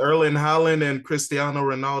crazy. It's the Erling Haaland and Cristiano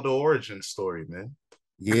Ronaldo origin story, man.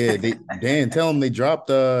 Yeah, Dan, tell them they dropped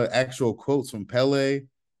actual quotes from Pele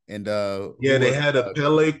and they had a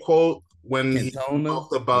Pele quote when he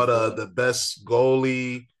talked about the best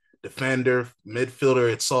goalie, defender,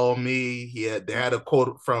 midfielder. It's all me. They had a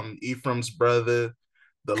quote from Ephraim's brother,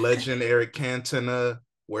 the legend Eric Cantona,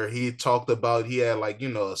 where he talked about he had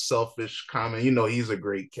a selfish comment. He's a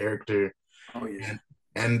great character. Oh yeah.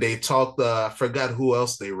 And they talked. I forgot who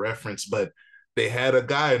else they referenced, but they had a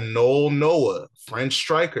guy, Noel Noah, French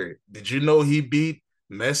striker. Did you know he beat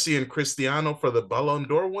Messi and Cristiano for the Ballon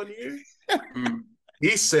d'Or one year?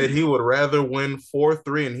 He said he would rather win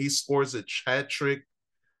 4-3 and he scores a hat trick.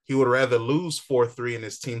 He would rather lose 4-3 and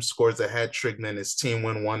his team scores a hat trick than his team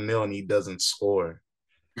win 1-0 and he doesn't score.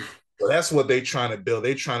 Well, that's what they trying to build.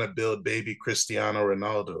 They trying to build baby Cristiano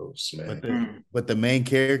Ronaldo's, But man. the main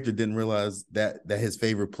character didn't realize that his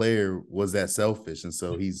favorite player was that selfish, and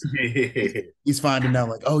so he's finding out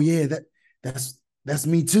like, oh yeah, that's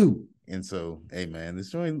me too. And so, hey man, this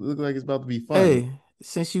joint look like it's about to be fun. Hey,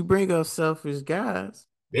 since you bring up selfish guys,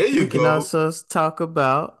 There you we can go. also talk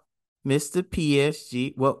about Mr.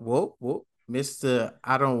 PSG. Whoa. Mr.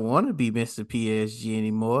 I don't want to be Mr. PSG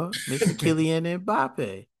anymore. Mr. Kylian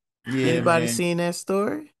Mbappe. Yeah, Anybody man. seen that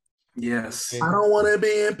story? Yes. I don't want to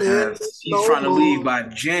be in Paris He's no trying to leave more. by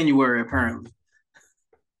January, apparently.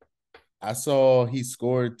 I saw he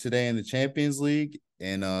scored today in the Champions League,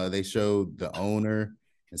 and they showed the owner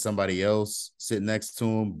and somebody else sitting next to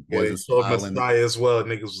him, Yeah, they wasn't showed smiling, Messiah as well.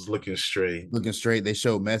 Niggas was looking straight. looking straight. They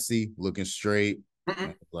showed Messi looking straight.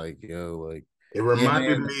 Mm-mm. Like, yo, like, It yeah,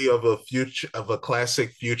 reminded man. me of a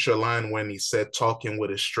classic Future line when he said, "Talking with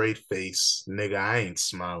a straight face, nigga, I ain't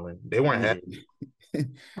smiling." They weren't happy.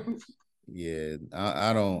 Yeah,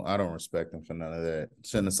 I don't respect him for none of that.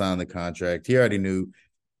 Shouldn't have signed the contract. He already knew.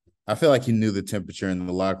 I feel like he knew the temperature in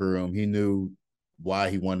the locker room. He knew why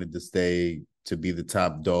he wanted to stay to be the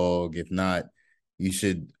top dog. If not, you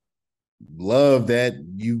should love that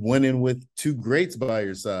you went in with two greats by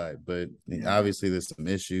your side. But obviously, there's some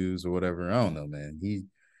issues or whatever. I don't know, man.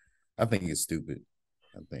 I think he's stupid.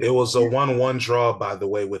 It was a 1-1 draw, by the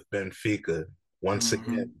way, with Benfica. Once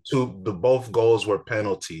Mm-hmm. again, both goals were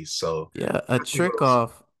penalties. So Yeah, a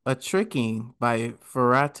tricking by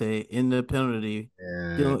Ferrate in the penalty,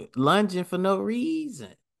 lunging for no reason.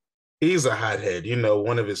 he's a hothead. You know,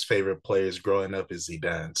 one of his favorite players growing up is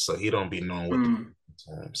Zidane, so he don't be knowing what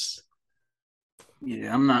the times.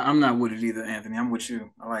 Yeah, I'm not with it either, Anthony. I'm with you.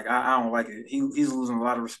 I don't like it. He's losing a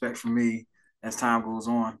lot of respect from me as time goes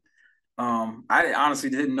on. I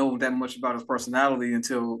honestly didn't know that much about his personality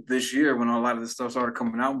until this year when a lot of this stuff started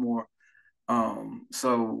coming out more.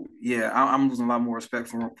 So yeah, I'm losing a lot more respect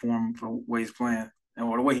for him for the way he's playing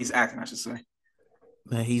or the way he's acting, I should say.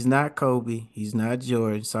 Man, he's not Kobe. He's not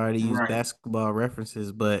Jordan. Sorry to use Right. basketball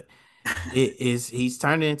references, but he's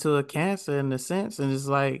turned into a cancer in a sense, and it's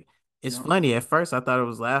like it's funny. At first, I thought it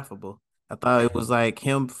was laughable. I thought it was like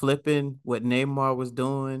him flipping what Neymar was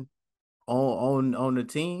doing on the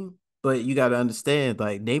team. But you got to understand,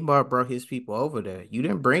 like Neymar brought his people over there. You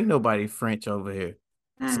didn't bring nobody French over here,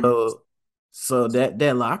 so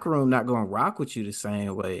that locker room not gonna rock with you the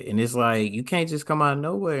same way. And it's like you can't just come out of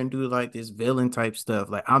nowhere and do like this villain type stuff.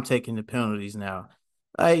 Like I'm taking the penalties now.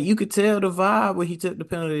 Like you could tell the vibe when he took the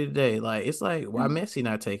penalty today. Like it's like why Messi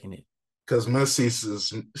not taking it? Because Messi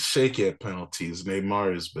is shaky at penalties.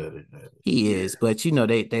 Neymar is better at it. He is, but you know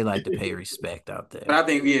they like to pay respect out there. But I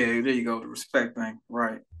think there you go, the respect thing,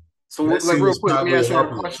 right? So Messi real was quick, let me probably ask you a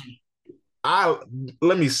helping. question.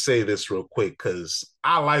 Let me say this real quick because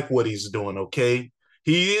I like what he's doing. Okay,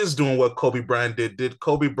 he is doing what Kobe Bryant did. Did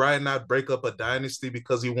Kobe Bryant not break up a dynasty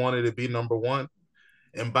because he wanted to be number one?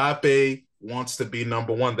 Mbappe wants to be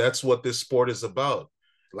number one. That's what this sport is about.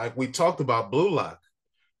 Like we talked about Blue Lock.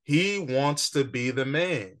 He wants to be the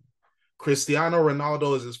man. Cristiano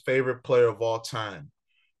Ronaldo is his favorite player of all time.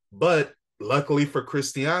 But luckily for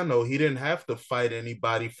Cristiano, he didn't have to fight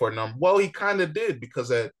anybody for number. Well, he kind of did because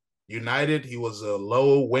at United, he was a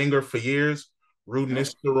low winger for years. Ruud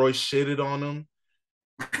Nistelrooy shitted on him.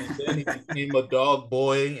 And then he became a dog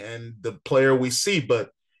boy and the player we see. But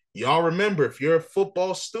y'all remember, if you're a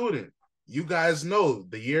football student, you guys know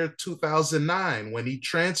the year 2009 when he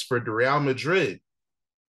transferred to Real Madrid.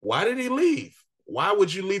 Why did he leave? Why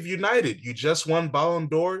would you leave United? You just won Ballon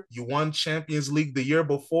d'Or. You won Champions League the year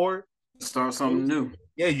before. Start something new.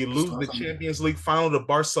 Yeah, you lose the Champions League final to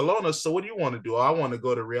Barcelona. So what do you want to do? I want to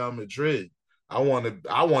go to Real Madrid. I want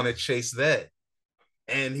to chase that.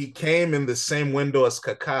 And he came in the same window as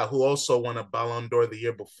Kaká, who also won a Ballon d'Or the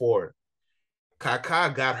year before.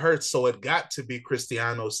 Kaká got hurt, so it got to be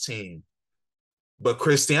Cristiano's team. But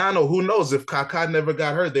Cristiano, who knows, if Kaká never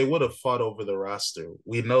got hurt, they would have fought over the roster.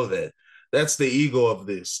 We know that. That's the ego of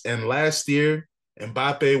this. And last year,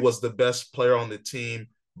 Mbappe was the best player on the team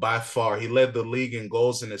by far. He led the league in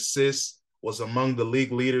goals and assists, was among the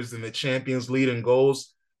league leaders in the Champions League in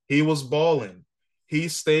goals. He was balling. He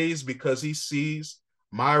stays because he sees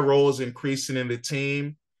my role is increasing in the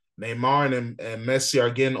team. Neymar and Messi are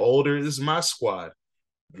getting older. This is my squad.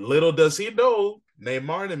 Little does he know,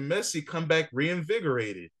 Neymar and Messi come back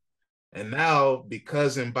reinvigorated. And now,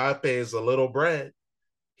 because Mbappe is a little brat,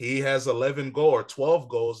 he has 11 goals or 12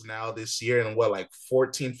 goals now this year and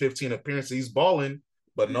 14, 15 appearances. He's balling,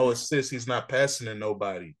 but no assists. He's not passing to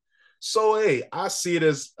nobody. So, hey, I see it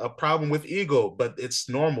as a problem with ego, but it's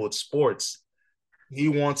normal. It's sports. he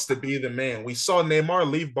wants to be the man. We saw Neymar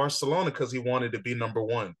leave Barcelona because he wanted to be number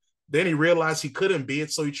one. Then he realized he couldn't be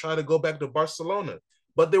it, so he tried to go back to Barcelona.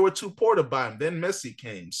 But they were too poor to buy him. Then Messi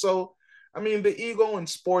came. So, I mean, the ego in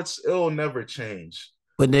sports, it'll never change.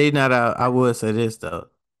 But they not. I would say this though.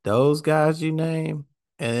 Those guys you name,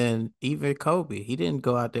 and even Kobe, he didn't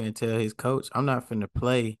go out there and tell his coach, "I'm not finna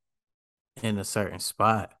play in a certain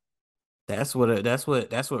spot." That's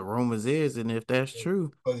what rumors is, and if that's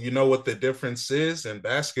true, But you know what the difference is in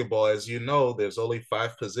basketball? As you know, there's only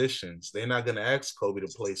 5 positions. They're not going to ask Kobe to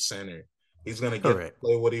play center. He's going to get to correct.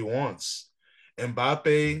 play what he wants.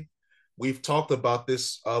 Mbappe, we've talked about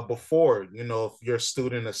this before. You know, if you're a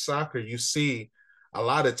student of soccer, you see a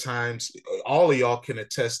lot of times, all of y'all can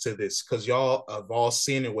attest to this because y'all have all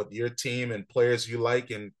seen it with your team and players you like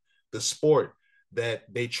in the sport, that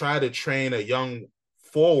they try to train a young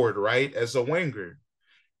forward, right, as a winger.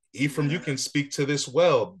 Ephraim, you can speak to this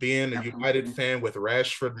well, being a United fan with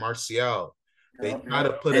Rashford, Martial. They try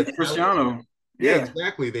to put and Cristiano. yeah,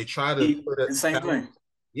 exactly. They try to put the same thing.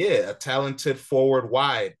 Yeah, a talented forward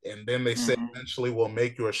wide, and then they say eventually we'll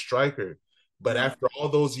make you a striker. But after all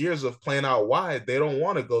those years of playing out wide, they don't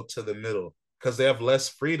want to go to the middle because they have less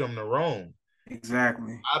freedom to roam.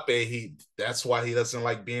 Exactly. Mbappe, that's why he doesn't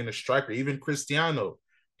like being a striker. Even Cristiano,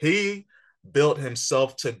 he built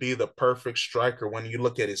himself to be the perfect striker when you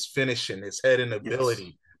look at his finishing, his heading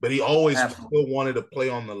ability. But he always still wanted to play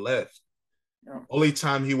on the left. Only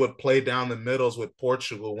time he would play down the middles with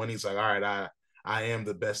Portugal when he's like, all right, I am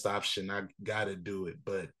the best option. I got to do it.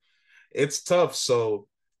 But it's tough. So,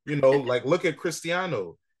 you know, like look at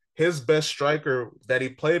Cristiano. His best striker that he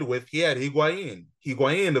played with, he had Higuain.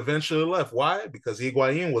 Higuain eventually left. Why? Because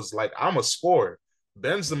Higuain was like, I'm a scorer.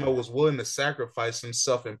 Benzema was willing to sacrifice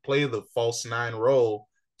himself and play the false nine role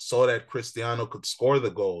so that Cristiano could score the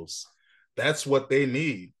goals. That's what they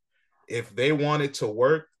need. If they want it to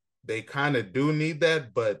work, they kind of do need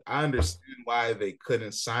that, but I understand why they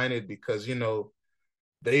couldn't sign it because, you know,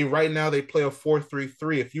 they right now they play a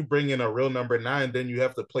 4-3-3. If you bring in a real number 9, then you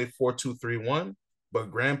have to play 4-2-3-1.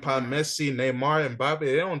 But Grandpa Messi, Neymar, and Mbappe,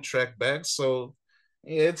 they don't track back. So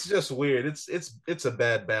yeah, it's just weird. It's a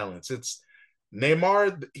bad balance. It's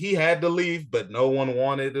Neymar, he had to leave, but no one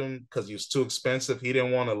wanted him because he was too expensive. He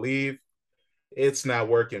didn't want to leave. It's not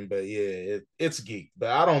working, but yeah, it's geek.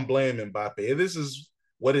 But I don't blame Mbappe. This is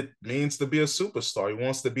what it means to be a superstar. He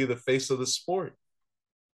wants to be the face of the sport.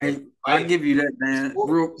 Hey, I give you that, man.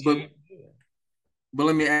 But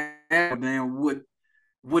let me ask, man,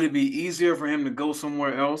 would it be easier for him to go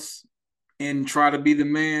somewhere else and try to be the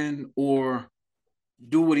man, or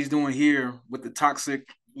do what he's doing here with the toxic,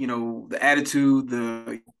 the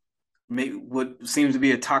attitude, what seems to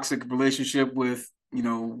be a toxic relationship with,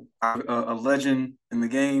 a legend in the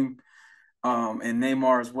game, and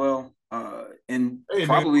Neymar as well, and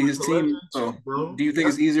probably his team. So, do you think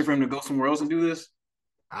it's easier for him to go somewhere else and do this?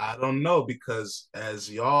 I don't know, because as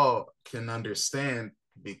y'all can understand,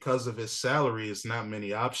 because of his salary, it's not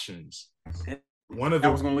many options. One of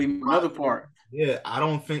them was going to leave another part. Yeah, I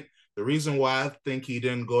don't think the reason why I think he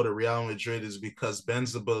didn't go to Real Madrid is because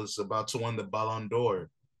Benzema is about to win the Ballon d'Or,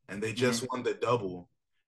 and they just won the double.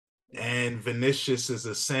 And Vinicius is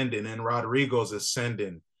ascending, and Rodrigo's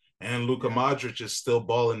ascending, and Luka Modric is still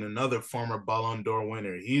balling, another former Ballon d'Or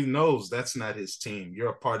winner. He knows that's not his team.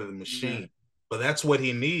 You're a part of the machine. But that's what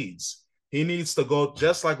he needs. He needs to go,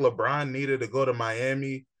 just like LeBron needed to go to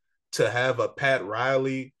Miami to have a Pat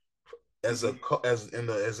Riley as an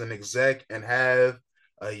exec and have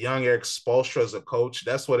a young Eric Spoelstra as a coach.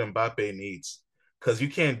 That's what Mbappe needs, because you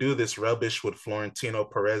can't do this rubbish with Florentino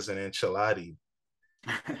Perez and Ancelotti.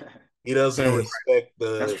 He doesn't respect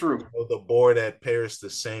the board at Paris the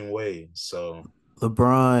same way. So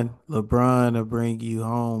LeBron will bring you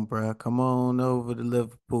home, bro. Come on over to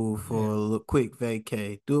Liverpool for a little quick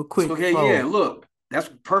vacay. Do a quick. Okay, yeah. Look, that's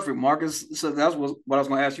perfect, Marcus. So that's what I was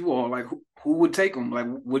going to ask you all. Like, who would take him? Like,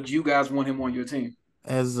 would you guys want him on your team?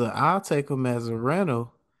 I'll take him as a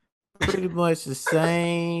rental. Pretty much the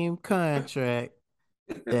same contract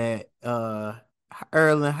that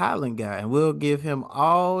Erling Haaland got, and we'll give him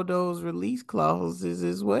all those release clauses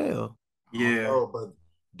as well. Yeah, but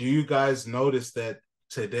do you guys notice that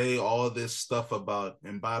today all this stuff about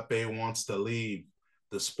Mbappe wants to leave,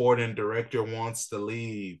 the sporting director wants to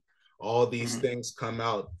leave, all these things come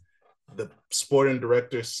out. The sporting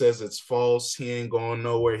director says it's false. He ain't going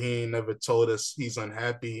nowhere. He ain't never told us he's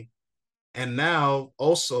unhappy. And now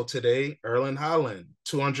also today, Erling Haaland,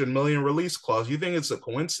 200 million release clause. You think it's a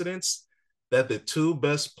coincidence that the two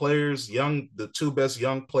best young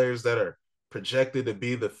players that are projected to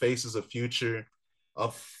be the faces of future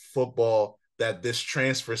of football, that this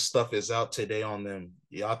transfer stuff is out today on them.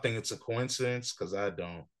 Y'all think it's a coincidence? Because I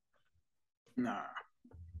don't. Nah.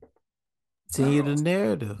 Continue the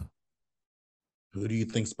narrative. Who do you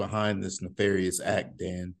think's behind this nefarious act,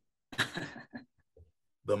 Dan?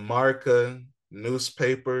 The Marca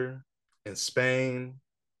newspaper in Spain,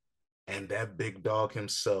 and that big dog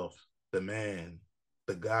himself, the man,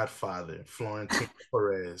 the Godfather, Florentino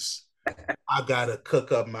Perez. I gotta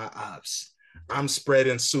cook up my ops. I'm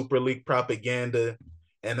spreading Super League propaganda,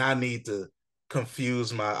 and I need to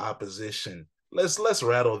confuse my opposition. Let's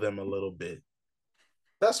rattle them a little bit.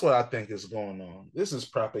 That's what I think is going on. This is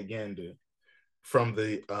propaganda from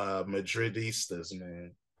the Madridistas,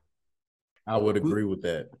 man. I would agree with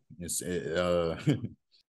that.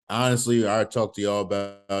 Honestly, I talked to y'all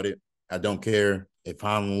about it. I don't care if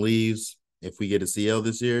Haaland leaves. If we get a CL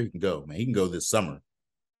this year, he can go, man. He can go this summer,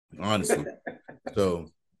 honestly. So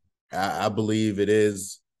I believe it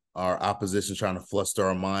is our opposition trying to fluster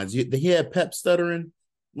our minds. He had Pep stuttering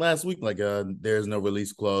last week, like there's no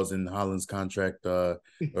release clause in Haaland's contract, or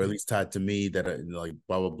at least tied to me that like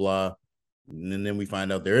blah blah blah. And then we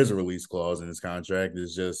find out there is a release clause in his contract.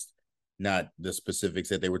 It's just not the specifics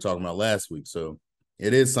that they were talking about last week. So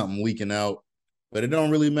it is something leaking out, but it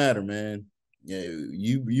don't really matter, man. Yeah,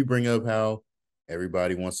 you bring up how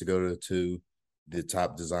everybody wants to go to the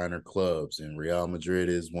top designer clubs, and Real Madrid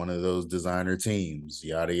is one of those designer teams.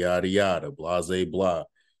 Yada yada yada, blase blah.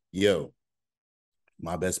 Yo,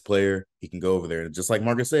 my best player, he can go over there, and just like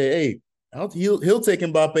Marcus said, hey, he'll take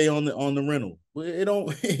Mbappe on the rental. It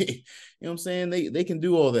don't, you know what I'm saying? They can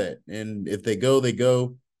do all that, and if they go, they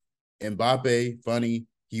go. Mbappe, funny,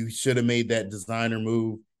 he should have made that designer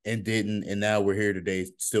move and didn't, and now we're here today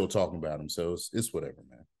still talking about him. So it's whatever,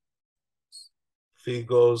 man. If he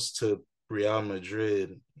goes to Real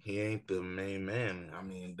Madrid, he ain't the main man. I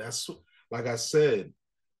mean, that's like I said,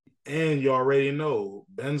 and you already know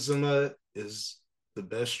Benzema is the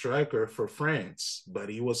best striker for France, but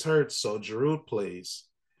he was hurt, so Giroud plays.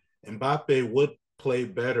 Mbappe would play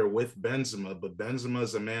better with Benzema, but Benzema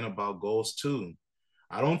is a man about goals too.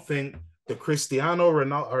 I don't think the Cristiano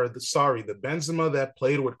Ronaldo, the Benzema that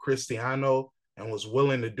played with Cristiano and was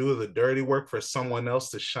willing to do the dirty work for someone else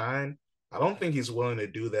to shine, I don't think he's willing to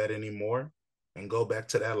do that anymore and go back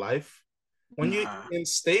to that life. When you eat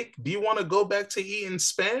steak, do you want to go back to eating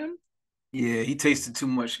spam? Yeah, he tasted too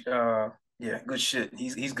much. Yeah, good shit.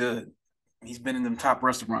 He's good. He's been in them top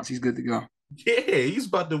restaurants. He's good to go. Yeah, he's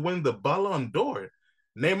about to win the Ballon d'Or.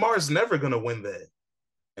 Neymar's never gonna win that,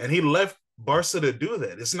 and he left Barca to do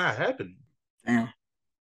that. It's not happening. Damn.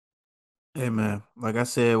 Hey man, like I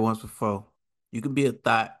said once before, you can be a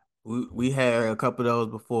thought. We had a couple of those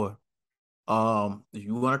before. If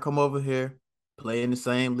you want to come over here, play in the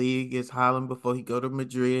same league as Haaland before he go to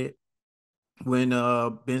Madrid, when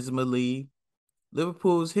Benzema leave,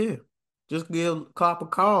 Liverpool's here. Just give Klopp a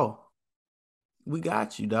call. We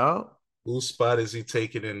got you, dog. Whose spot is he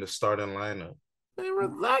taking in the starting lineup? Man,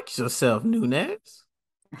 relax yourself, Nunes.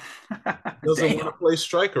 He doesn't want to play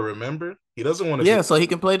striker, remember? He doesn't want to. Yeah, so he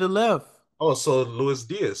can play the left. Oh, so Luis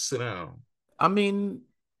Diaz, sit down. I mean,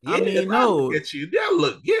 no. Look at you. Yeah,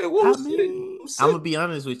 look. Yeah, I'm gonna be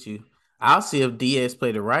honest with you. I'll see if Diaz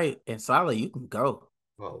play the right, and Salah, you can go.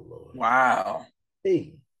 Oh Lord! Wow.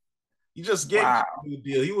 Hey, you just gave a new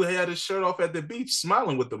deal. You had his shirt off at the beach,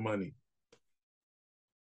 smiling with the money.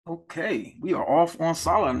 Okay, we are off on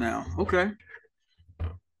Salah now. Okay.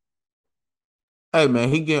 Hey man,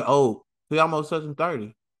 he getting old. He almost touching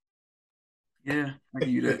 30. Yeah, I give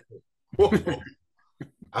you that.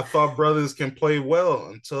 I thought brothers can play well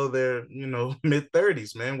until they're,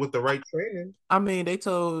 mid-30s, man, with the right training. I mean, they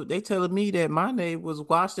telling me that Mane was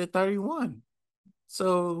washed at 31.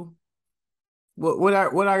 So what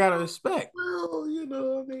I gotta expect? Well,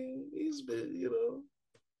 he's been,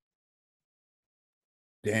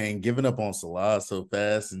 Dang, giving up on Salah so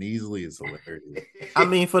fast and easily is hilarious. I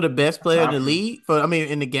mean, for the best player in the league,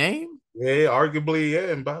 in the game. Yeah, arguably,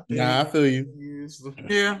 yeah, Mbappe. Nah, I feel you.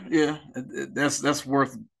 Yeah. That's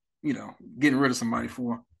worth, getting rid of somebody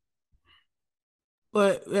for.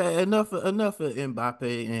 But enough of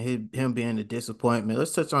Mbappe and him being a disappointment.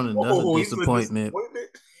 Let's touch on another disappointment.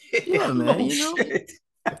 Yeah, man.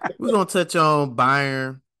 We're gonna touch on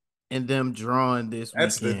Bayern and them drawing this weekend.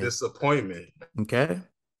 That's the disappointment. Okay.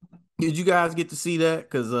 Did you guys get to see that?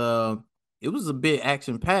 Because it was a bit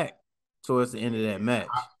action-packed towards the end of that match.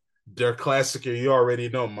 Their Klassiker, you already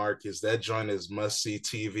know, Marcus. That joint is must-see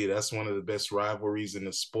TV. That's one of the best rivalries in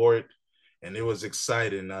the sport, and it was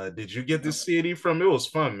exciting. Did you get to see it, Ephraim? It was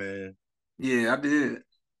fun, man. Yeah, I did.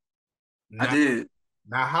 I did.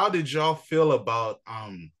 Now, how did y'all feel about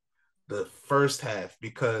the first half?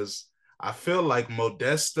 Because I feel like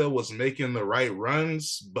Modesta was making the right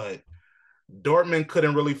runs, but Dortmund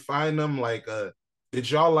couldn't really find him. Like, did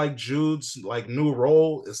y'all like Jude's like new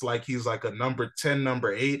role? It's like he's like a number 10,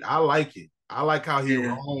 number 8. I like it. I like how he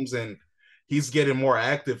Yeah. roams and he's getting more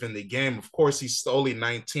active in the game. Of course, he's only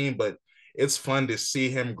 19, but it's fun to see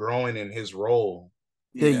him growing in his role.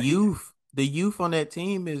 The Yeah. youth on that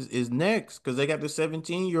team is next because they got the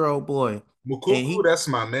 17-year-old boy. And Mukuku, that's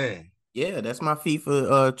my man. yeah, that's my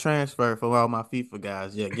FIFA transfer for all my FIFA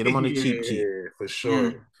guys. Yeah, get them on the cheap cheap. Yeah, for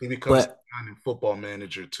sure. Mm. He becomes But a football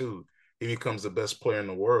manager too. He becomes the best player in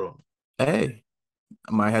the world. hey,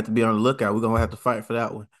 I might have to be on the lookout. We're gonna have to fight for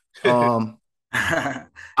that one. Um, But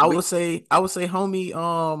I would say, homie,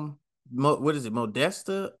 what is it,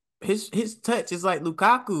 Modesta? His touch is like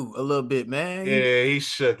Lukaku a little bit, man. Yeah, he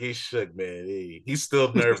shook. He shook, man. He's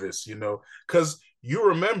still nervous, because you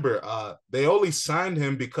remember, they only signed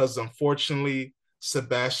him because unfortunately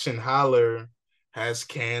Sebastian Haller has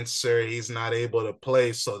cancer. He's not able to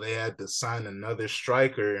play, so they had to sign another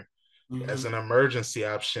striker as an emergency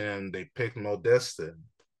option. They picked Modesta.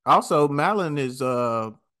 Also, Malin is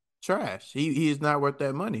trash. He is not worth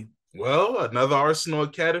that money. Well, another Arsenal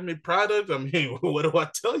Academy product. I mean, what do I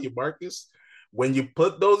tell you, Marcus? When you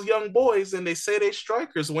put those young boys and they say they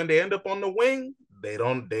strikers, when they end up on the wing, they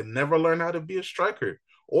never learn how to be a striker.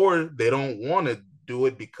 Or they don't want to do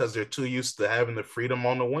it because they're too used to having the freedom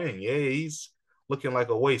on the wing. Yeah, he's looking like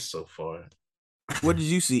a waste so far. What did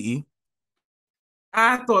you see, E?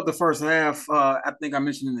 I thought the first half, I think I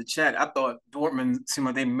mentioned in the chat, I thought Dortmund seemed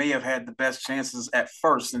like they may have had the best chances at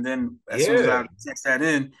first. And then as soon as Yeah. I text that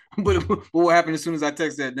in, but what happened as soon as I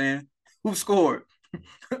text that, Dan? Who scored?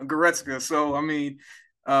 Goretzka. So, I mean,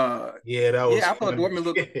 Yeah, that was yeah, I thought funny. Dortmund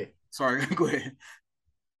looked. Sorry, go ahead.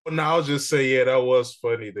 No, I'll just say, yeah, that was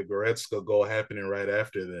funny. The Goretzka goal happening right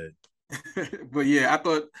after that. But yeah, I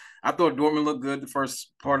thought Dortmund looked good the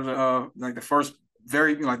first part of the like the first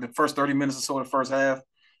the first 30 minutes or so of the first half.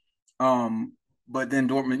 But then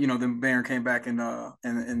Dortmund, then Bayern came back and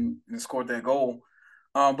scored that goal.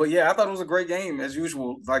 But yeah, I thought it was a great game as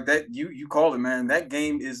usual. Like that, you called it, man. That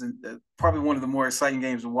game is probably one of the more exciting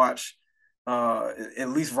games to watch, at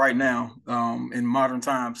least right now, in modern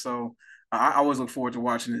times. So I always look forward to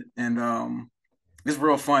watching it, and it's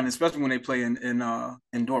real fun, especially when they play in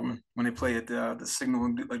Dortmund, when they play at the Signal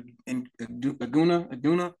in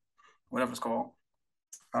Aduna, whatever it's called.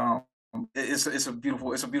 Um, it's a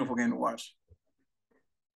beautiful game to watch.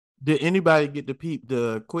 Did anybody get to peep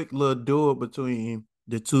the quick little duel between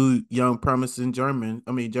the two young promising German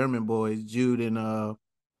boys, Jude and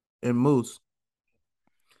Moose?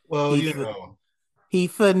 Well, He he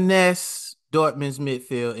finessed Dortmund's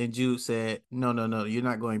midfield, and Jude said, "No, no, no, you're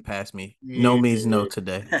not going past me. No means no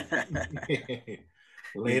today."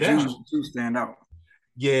 Lay Jews down. stand out.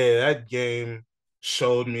 Yeah, that game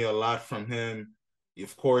showed me a lot from him.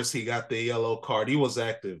 Of course, he got the yellow card. He was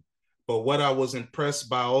active. But what I was impressed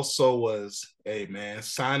by also was, hey, man,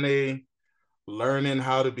 Sane learning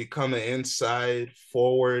how to become an inside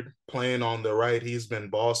forward, playing on the right. He's been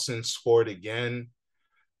bossing, scored again.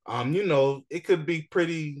 It could be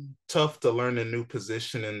pretty tough to learn a new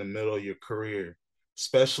position in the middle of your career,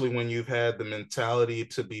 especially when you've had the mentality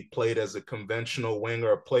to be played as a conventional winger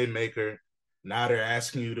or playmaker. Now they're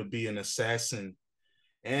asking you to be an assassin.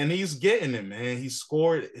 And he's getting it, man. He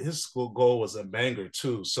scored. His goal was a banger,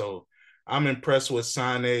 too. So I'm impressed with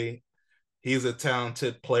Sane. He's a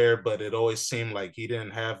talented player, but it always seemed like he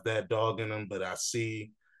didn't have that dog in him. But I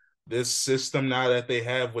see this system now that they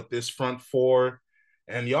have with this front four.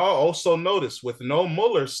 And y'all also notice with no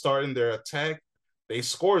Muller starting their attack, they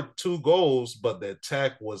scored 2 goals, but the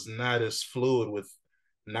attack was not as fluid with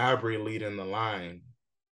Gnabry leading the line.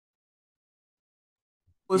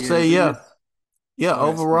 We'll Yeah, say they yeah. missed. Yeah, Go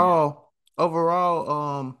ahead, Sam.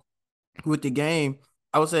 overall, with the game,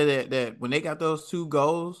 I would say that when they got those 2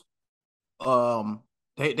 goals,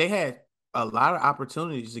 they had a lot of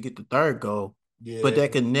opportunities to get the third goal, but Yeah.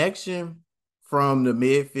 that connection from the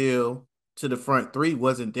midfield to the front three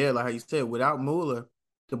wasn't there. Like how you said, without Mueller,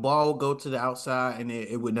 the ball would go to the outside and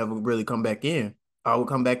it would never really come back in. Or it would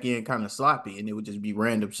come back in kind of sloppy, and it would just be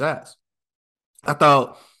random shots. I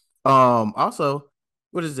thought, also,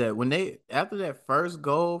 what is that? When they after that first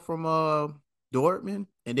goal from Dortmund,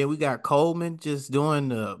 and then we got Coleman just doing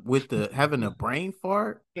the having a brain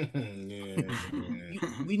fart. Yeah.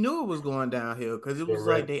 We knew it was going downhill because it The was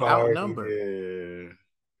like red they card. outnumbered. Yeah.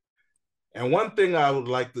 And one thing I would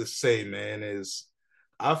like to say, man, is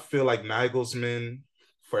I feel like Nagelsmann,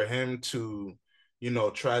 for him to,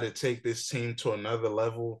 try to take this team to another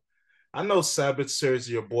level, I know Sabitzer is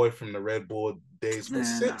your boy from the Red Bull days, but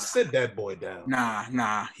Man, sit that boy down.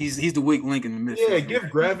 nah. He's the weak link in the Yeah, midfield. give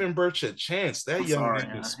Gravenberch a chance. That I'm young sorry,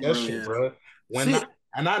 man is he really special, is. bro. See,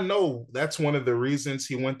 And I know that's one of the reasons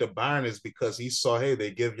he went to Bayern is because he saw, hey,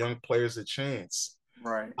 they give young players a chance.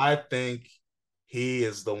 Right. I think he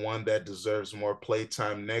is the one that deserves more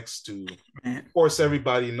playtime next to. Man. Of course,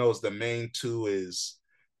 everybody knows the main two is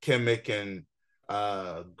Kimmich and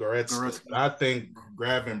Goretzka. I think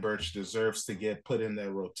Gravenberch deserves to get put in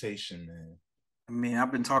that rotation, man. I mean,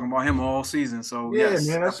 I've been talking about him all season, so Yeah, yes,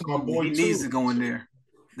 man, that's my boy he needs too. to go in there.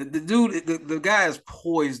 The dude, the guy is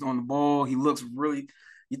poised on the ball. He looks really.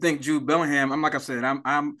 You think Jude Bellingham? I'm like I said,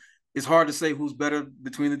 I'm. It's hard to say who's better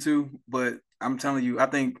between the two, but I'm telling you, I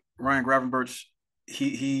think Ryan Gravenberch,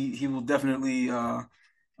 he will definitely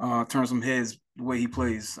turn some heads the way he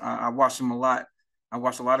plays. I watched him a lot. I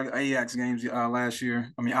watched a lot of Ajax games last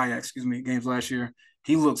year. I mean Ajax, excuse me, games last year.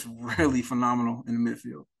 He looks really phenomenal in the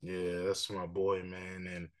midfield. Yeah, that's my boy, man.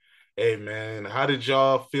 And hey, man, how did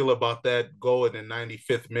y'all feel about that goal in the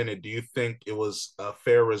 95th minute? Do you think it was a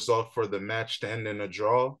fair result for the match to end in a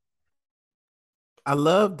draw? I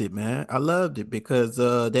loved it, man. I loved it because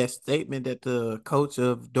that statement that the coach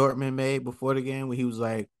of Dortmund made before the game, where he was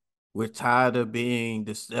like, "We're tired of being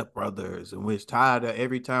the stepbrothers, and we're tired of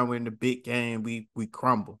every time we're in the big game, we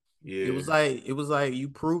crumble." Yeah. It was like you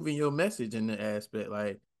proving your message in the aspect,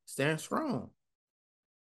 like stand strong.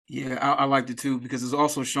 Yeah, I liked it too because it's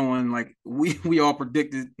also showing like we all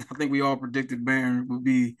predicted. I think we all predicted Bayern would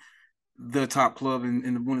be the top club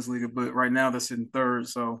in the Bundesliga, but right now they're sitting third.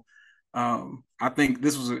 So I think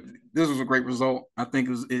this was a great result. I think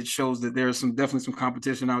it shows that there's definitely some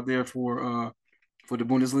competition out there for the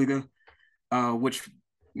Bundesliga, which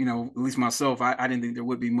at least myself I didn't think there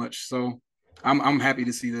would be much. So I'm happy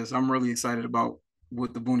to see this. I'm really excited about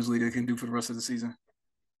what the Bundesliga can do for the rest of the season.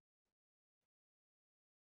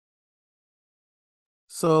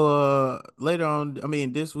 So later on, I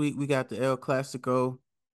mean, this week we got the El Clasico.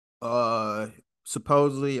 Uh,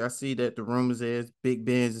 Supposedly, I see that the rumors is Big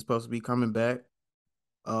Ben's is supposed to be coming back.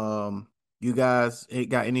 You guys ain't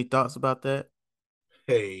got any thoughts about that?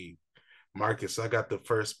 Hey, Marcus, I got the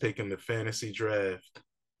first pick in the fantasy draft.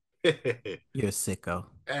 Hey, You're a sicko.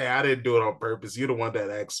 I didn't do it on purpose. You're the one that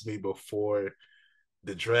asked me before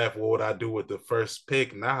the draft, what would I do with the first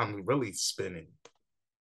pick? Now I'm really spinning.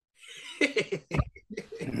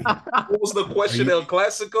 What was the question, El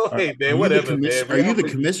Clasico? Hey, man, whatever, man. Are you the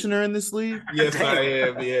commissioner in this league? Yes, I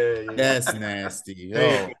am. Yeah. That's nasty.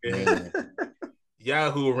 Hey, Oh, man.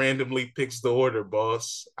 Yahoo randomly picks the order,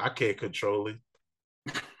 boss. I can't control it.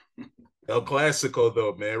 El Clasico,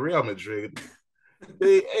 though, man. Real Madrid.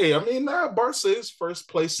 Hey, I mean, Barca is first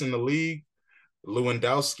place in the league.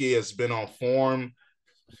 Lewandowski has been on form.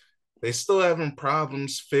 They still having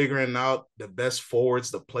problems figuring out the best forwards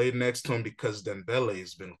to play next to him because Dembele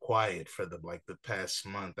has been quiet for the past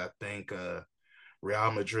month. I think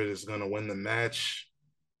Real Madrid is going to win the match.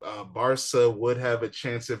 Barca would have a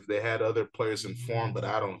chance if they had other players in form, but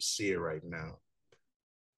I don't see it right now.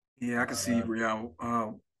 Yeah, I can see Real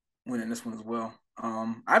winning this one as well.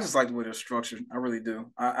 I just like the way they're structured. I really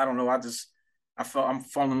do. I don't know. I'm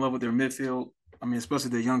falling in love with their midfield. I mean, especially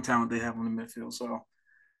the young talent they have on the midfield. So,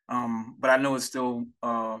 but I know it's still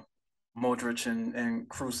Modric and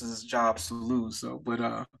Cruz's jobs to lose. So, but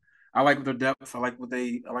I like their depth. I like what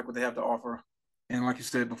they have to offer. And like you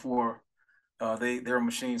said before, they're a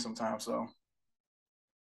machine sometimes. So,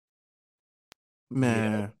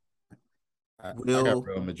 Man, I got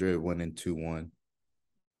Real Madrid winning 2-1.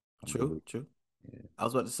 True. Yeah. I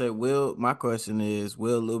was about to say, my question is,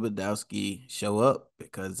 will Lewandowski show up?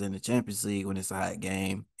 Because in the Champions League, when it's a hot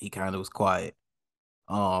game, he kind of was quiet.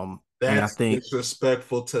 And I That's think,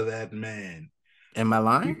 disrespectful to that man. am I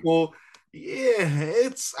lying? People,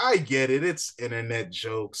 I get it. It's internet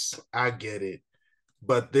jokes. I get it.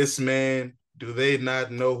 But this man, do they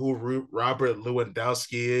not know who Robert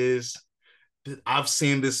Lewandowski is? I've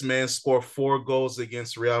seen this man score 4 goals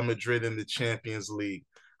against Real Madrid in the Champions League.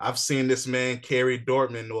 I've seen this man carry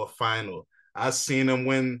Dortmund to a final. I've seen him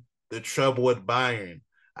win the treble at Bayern.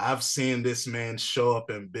 I've seen this man show up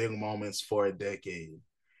in big moments for a decade.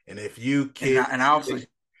 And if you kids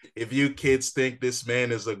think this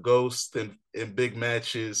man is a ghost in big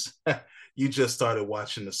matches, you just started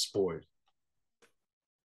watching the sport.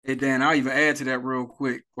 Hey Dan, I'll even add to that real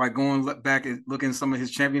quick. Like going back and looking at some of his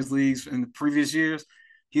Champions Leagues in the previous years,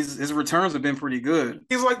 his returns have been pretty good.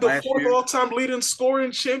 He's like the fourth all-time leading scorer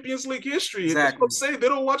in Champions League history. Exactly. That's what I'm saying. They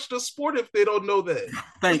don't watch the sport if they don't know that.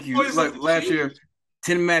 Thank you. Like last year,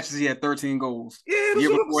 10 matches he had 13 goals. Yeah, the year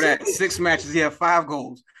before that, 6 matches he had 5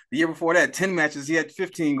 goals. The year before that, 10 matches, he had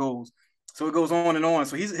 15 goals. So it goes on and on.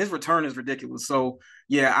 So his return is ridiculous. So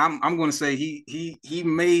yeah, I'm going to say he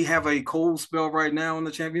may have a cold spell right now in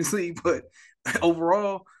the Champions League, but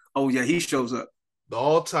overall, oh yeah, he shows up. The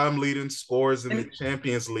all-time leading scorers in the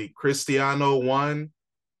Champions League: Cristiano 1,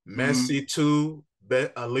 Messi 2,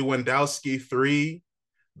 Lewandowski 3,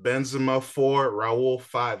 Benzema 4, Raul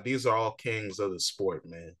 5. These are all kings of the sport,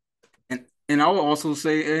 man. And I will also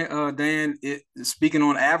say, Dan, speaking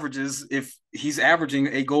on averages, if he's averaging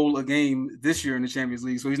a goal a game this year in the Champions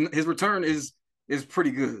League, so his return is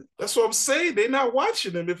pretty good. That's what I'm saying. They're not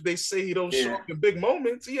watching him if they say he don't show up in big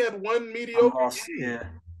moments. He had one mediocre game. Yeah.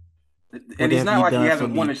 And he's not like he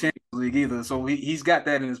hasn't won the Champions League either, so he's got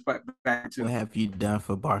that in his back too. What have you done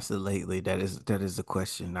for Barca lately? That is a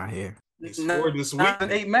question I hear. He scored this week.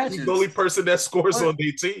 8 matches. He's the only person that scores on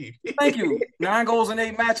their team. Thank you. 9 goals in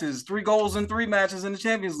 8 matches, 3 goals in 3 matches in the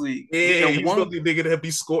Champions League. Yeah, he's the only nigga that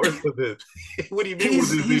be scoring for them. What do you mean?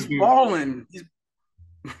 He's balling.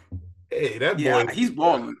 Hey, that boy. He's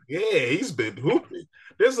balling. Yeah, he's been hooping.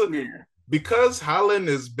 Because Haaland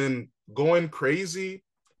has been going crazy.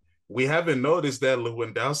 We haven't noticed that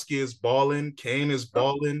Lewandowski is balling, Kane is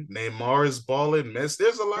balling, Neymar is balling, Messi.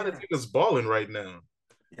 There's a lot of niggas balling right now.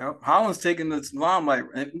 Yep, Haaland's taking the limelight,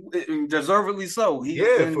 and deservedly so. He's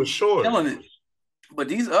for sure, killing it. But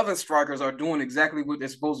these other strikers are doing exactly what they're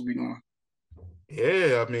supposed to be doing.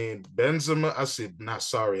 Yeah, I mean Benzema.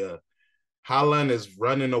 Haaland is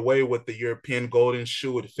running away with the European Golden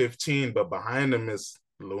Shoe at 15, but behind him is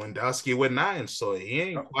Lewandowski with 9. So he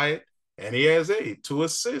ain't quiet. And he has 2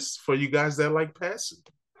 assists for you guys that like passing.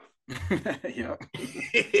 Yeah.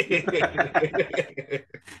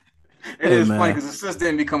 It is funny because assists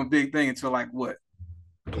didn't become a big thing until like what?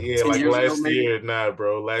 Yeah, like last year. Nah,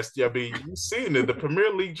 bro. Last year, I mean, you've seen it. The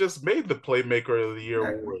Premier League just made the Playmaker of the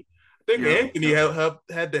Year award. I think Anthony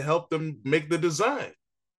had to help them make the design.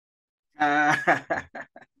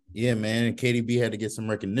 Yeah, man. And KDB had to get some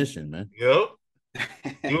recognition, man. Yep.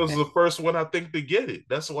 He was the first one, I think, to get it.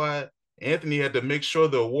 That's why Anthony had to make sure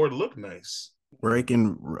the award looked nice. Breaking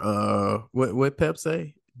what Pep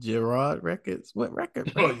say? Gerard records? What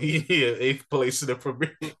record? Oh, yeah, 8th place in the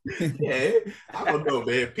Premier League. Yeah, I don't know,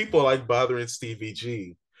 man. People like bothering Stevie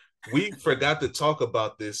G. We forgot to talk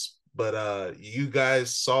about this, but you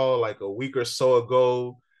guys saw like a week or so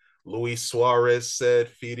ago, Luis Suarez said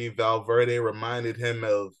Fede Valverde reminded him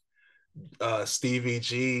of Stevie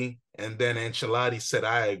G. And then Ancelotti said,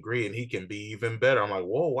 I agree, and he can be even better. I'm like,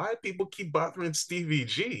 whoa, why do people keep bothering Stevie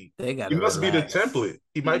G? He must be the template.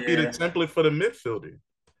 He might be the template for the midfielder.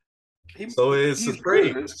 So it's a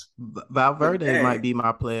praise. Valverde might be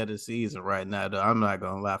my player of the season right now, though. I'm not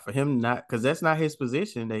going to lie. For him, not because that's not his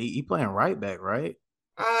position. He playing right back, right?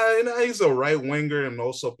 He's a right winger and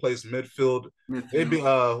also plays midfield. Maybe,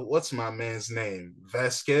 what's my man's name?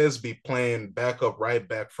 Vasquez be playing backup right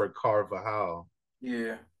back for Carvajal.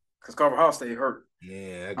 Yeah. Because Carvajal stayed hurt.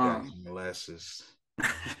 Yeah, I got some molasses.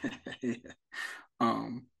 Yeah.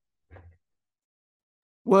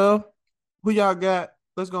 Well, who y'all got?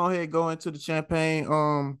 Let's go ahead and go into the champagne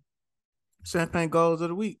goals of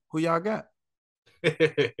the week. Who y'all got?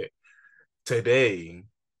 Today,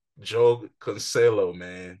 Joe Cancelo,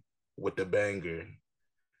 man, with the banger.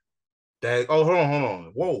 Hold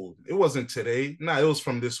on. Whoa, it wasn't today. Nah, it was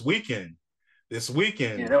from this weekend. Yeah,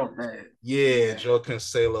 that was bad. Yeah, Joe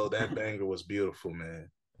Cancelo, that banger was beautiful, man.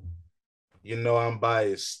 You know I'm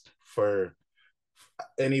biased for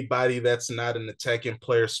anybody that's not an attacking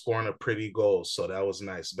player scoring a pretty goal, so that was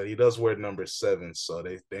nice. But he does wear number 7, so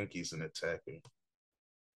they think he's an attacker.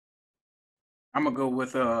 I'm gonna go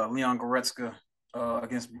with Leon Goretzka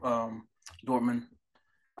against Dortmund.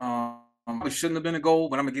 It shouldn't have been a goal,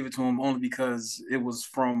 but I'm gonna give it to him only because it was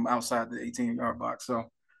from outside the 18-yard box. So,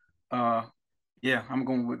 yeah, I'm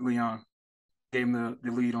going with Leon. Gave him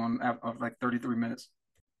the lead on like 33 minutes.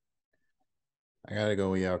 I gotta go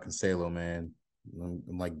with y'all Cancelo, man.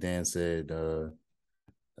 Like Dan said,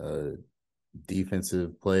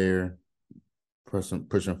 defensive player,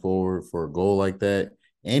 pushing forward for a goal like that,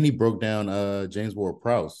 and he broke down James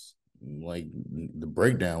Ward-Prowse. Like the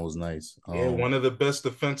breakdown was nice. Yeah, one of the best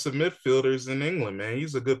defensive midfielders in England, man.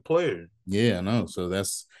 He's a good player. Yeah, I know. So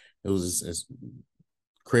it was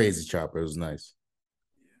crazy chopper. It was nice.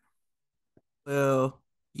 Well,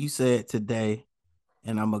 you said today,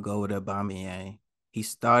 and I'm gonna go with Aubameyang. He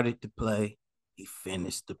started to play, he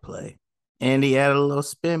finished the play, and he had a little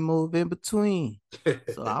spin move in between.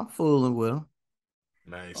 So I'm fooling with him.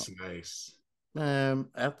 Nice. Man,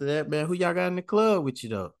 after that, man, who y'all got in the club with you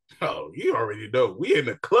though? Oh, you already know. We in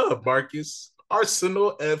the club, Marcus.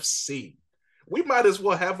 Arsenal FC. We might as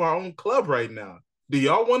well have our own club right now. Do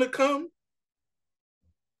y'all want to come?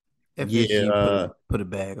 FSG Yeah, put a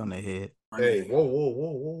bag on their head. Hey,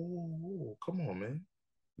 whoa. Come on, man.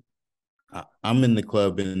 I'm in the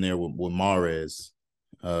club in there with Mahrez.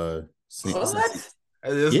 What?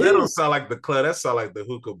 That Yeah. don't sound like the club. That sound like the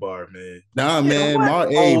hookah bar, man. Nah, Yeah, man.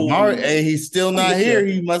 what? Hey, he's still not Look here. at-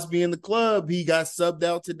 He must be in the club. He got subbed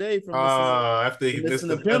out today from After he missed missing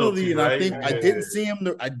the a penalty, and I right? think I Yeah. didn't see him.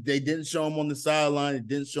 They didn't show him on the sideline. It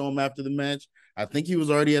didn't show him after the match. I think he was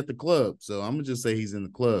already at the club. So I'm gonna just say he's in the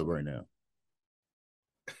club right now.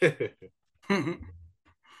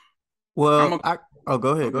 Well, go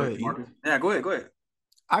go ahead. Marcus. Yeah, go ahead.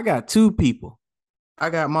 I got two people. I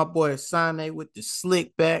got my boy Sane with the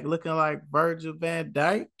slick back looking like Virgil van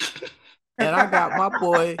Dijk. And I got my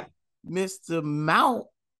boy Mr. Mount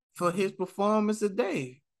for his performance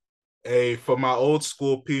today. Hey, for my old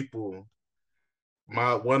school people,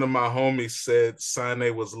 one of my homies said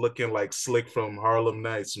Sane was looking like Slick from Harlem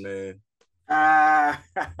Nights, man.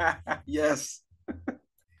 Yes.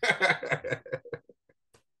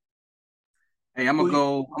 Hey, I'm gonna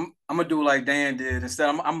go. I'm gonna do like Dan did. Instead,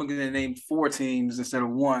 I'm gonna name 4 teams instead of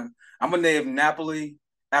 1. I'm gonna name Napoli,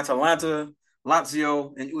 Atalanta,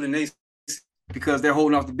 Lazio, and Udinese because they're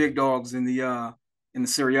holding off the big dogs in the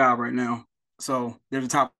Serie A right now. So they're the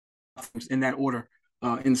top in that order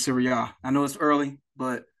in Serie A. I know it's early,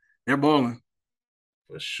 but they're balling.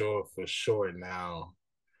 For sure. Now,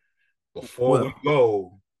 before we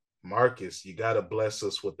go, Marcus, you gotta bless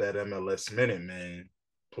us with that MLS minute, man.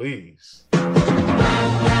 Please.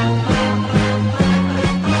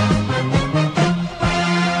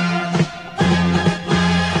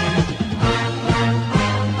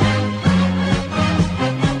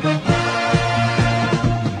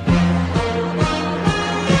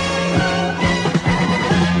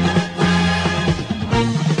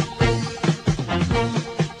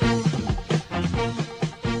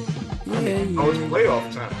 It's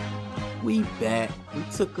playoff time. We back. We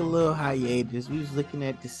took a little hiatus. We was looking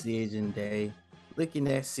at decision day, looking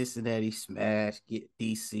at Cincinnati smash, get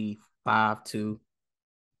DC 5-2.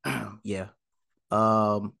 Yeah.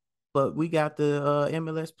 But we got the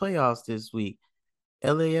MLS playoffs this week.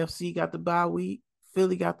 LAFC got the bye week.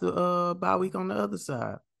 Philly got the bye week on the other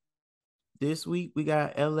side. This week we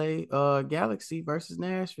got LA Galaxy versus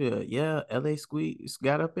Nashville. Yeah, LA Squeeze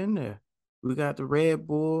got up in there. We got the Red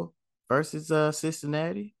Bull versus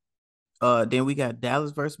Cincinnati. Then we got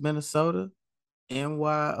Dallas versus Minnesota,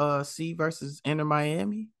 NYC versus Inter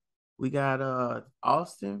Miami. We got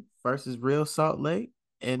Austin versus Real Salt Lake,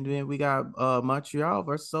 and then we got Montreal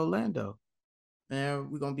versus Orlando.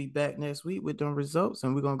 And we're gonna be back next week with them results,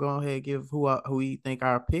 and we're gonna go ahead and give who we think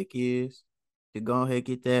our pick is to go ahead and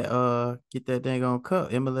get that dang on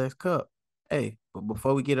cup, MLS Cup. Hey, but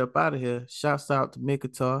before we get up out of here, shouts out to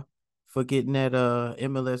Mikatar for getting that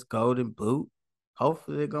MLS Golden Boot.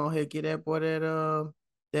 Hopefully they're gonna ahead and get that boy the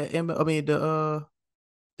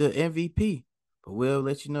MVP. But we'll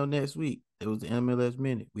let you know next week. It was the MLS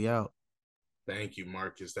minute. We out. Thank you,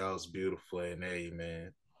 Marcus. That was beautiful. And hey,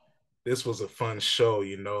 man, this was a fun show.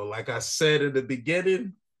 Like I said in the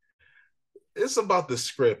beginning, it's about the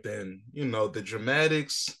script and the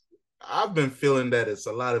dramatics. I've been feeling that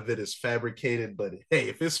a lot of it is fabricated, but hey,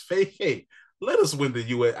 if it's fake, hey, let us win the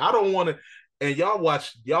US. I don't want to. And y'all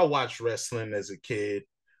watch wrestling as a kid.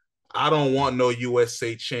 I don't want no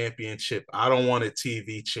USA championship. I don't want a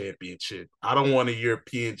TV championship. I don't want a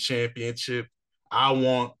European championship. I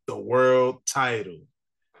want the world title.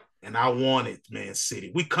 And I want it, Man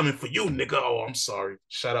City. We coming for you, nigga. Oh, I'm sorry.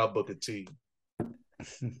 Shout out Booker T.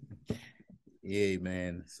 Yeah,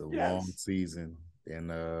 man. It's a long season.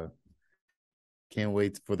 And can't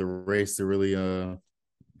wait for the race to really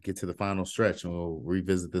get to the final stretch, and we'll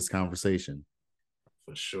revisit this conversation.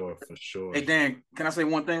 For sure. Hey, Dan, can I say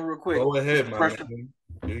one thing real quick? Go ahead,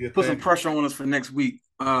 man. Put some pressure on us for next week.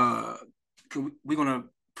 We're going to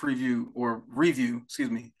preview or review,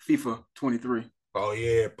 FIFA 23. Oh,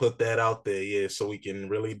 yeah. Put that out there, yeah, so we can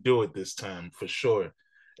really do it this time, for sure.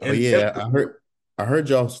 And yeah, I heard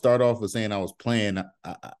y'all start off with saying I was playing.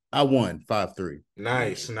 I won 5-3.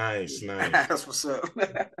 Nice. That's what's up.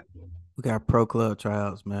 We got pro club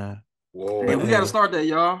tryouts, man. Whoa. Hey, we got to start that,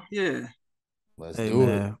 y'all. Yeah. Let's do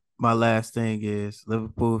it. My last thing is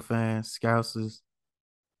Liverpool fans, Scousers.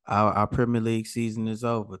 Our Premier League season is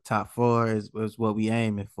over. Top 4 is what we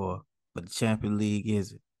aiming for, but the Champions League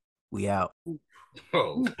isn't. We out.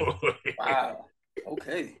 Oh, boy. Wow.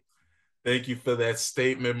 Okay. Thank you for that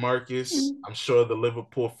statement, Marcus. I'm sure the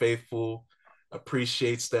Liverpool faithful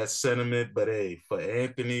appreciates that sentiment. But hey, for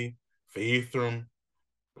Anthony, for Ephraim,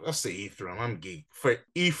 I'll say Ephraim. I'm geek. For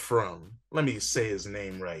Ephraim, let me say his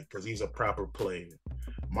name right because he's a proper player.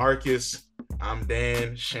 Marcus, I'm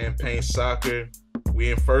Dan, Champagne Soccer.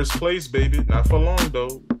 We in first place, baby. Not for long,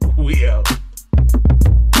 though. We out.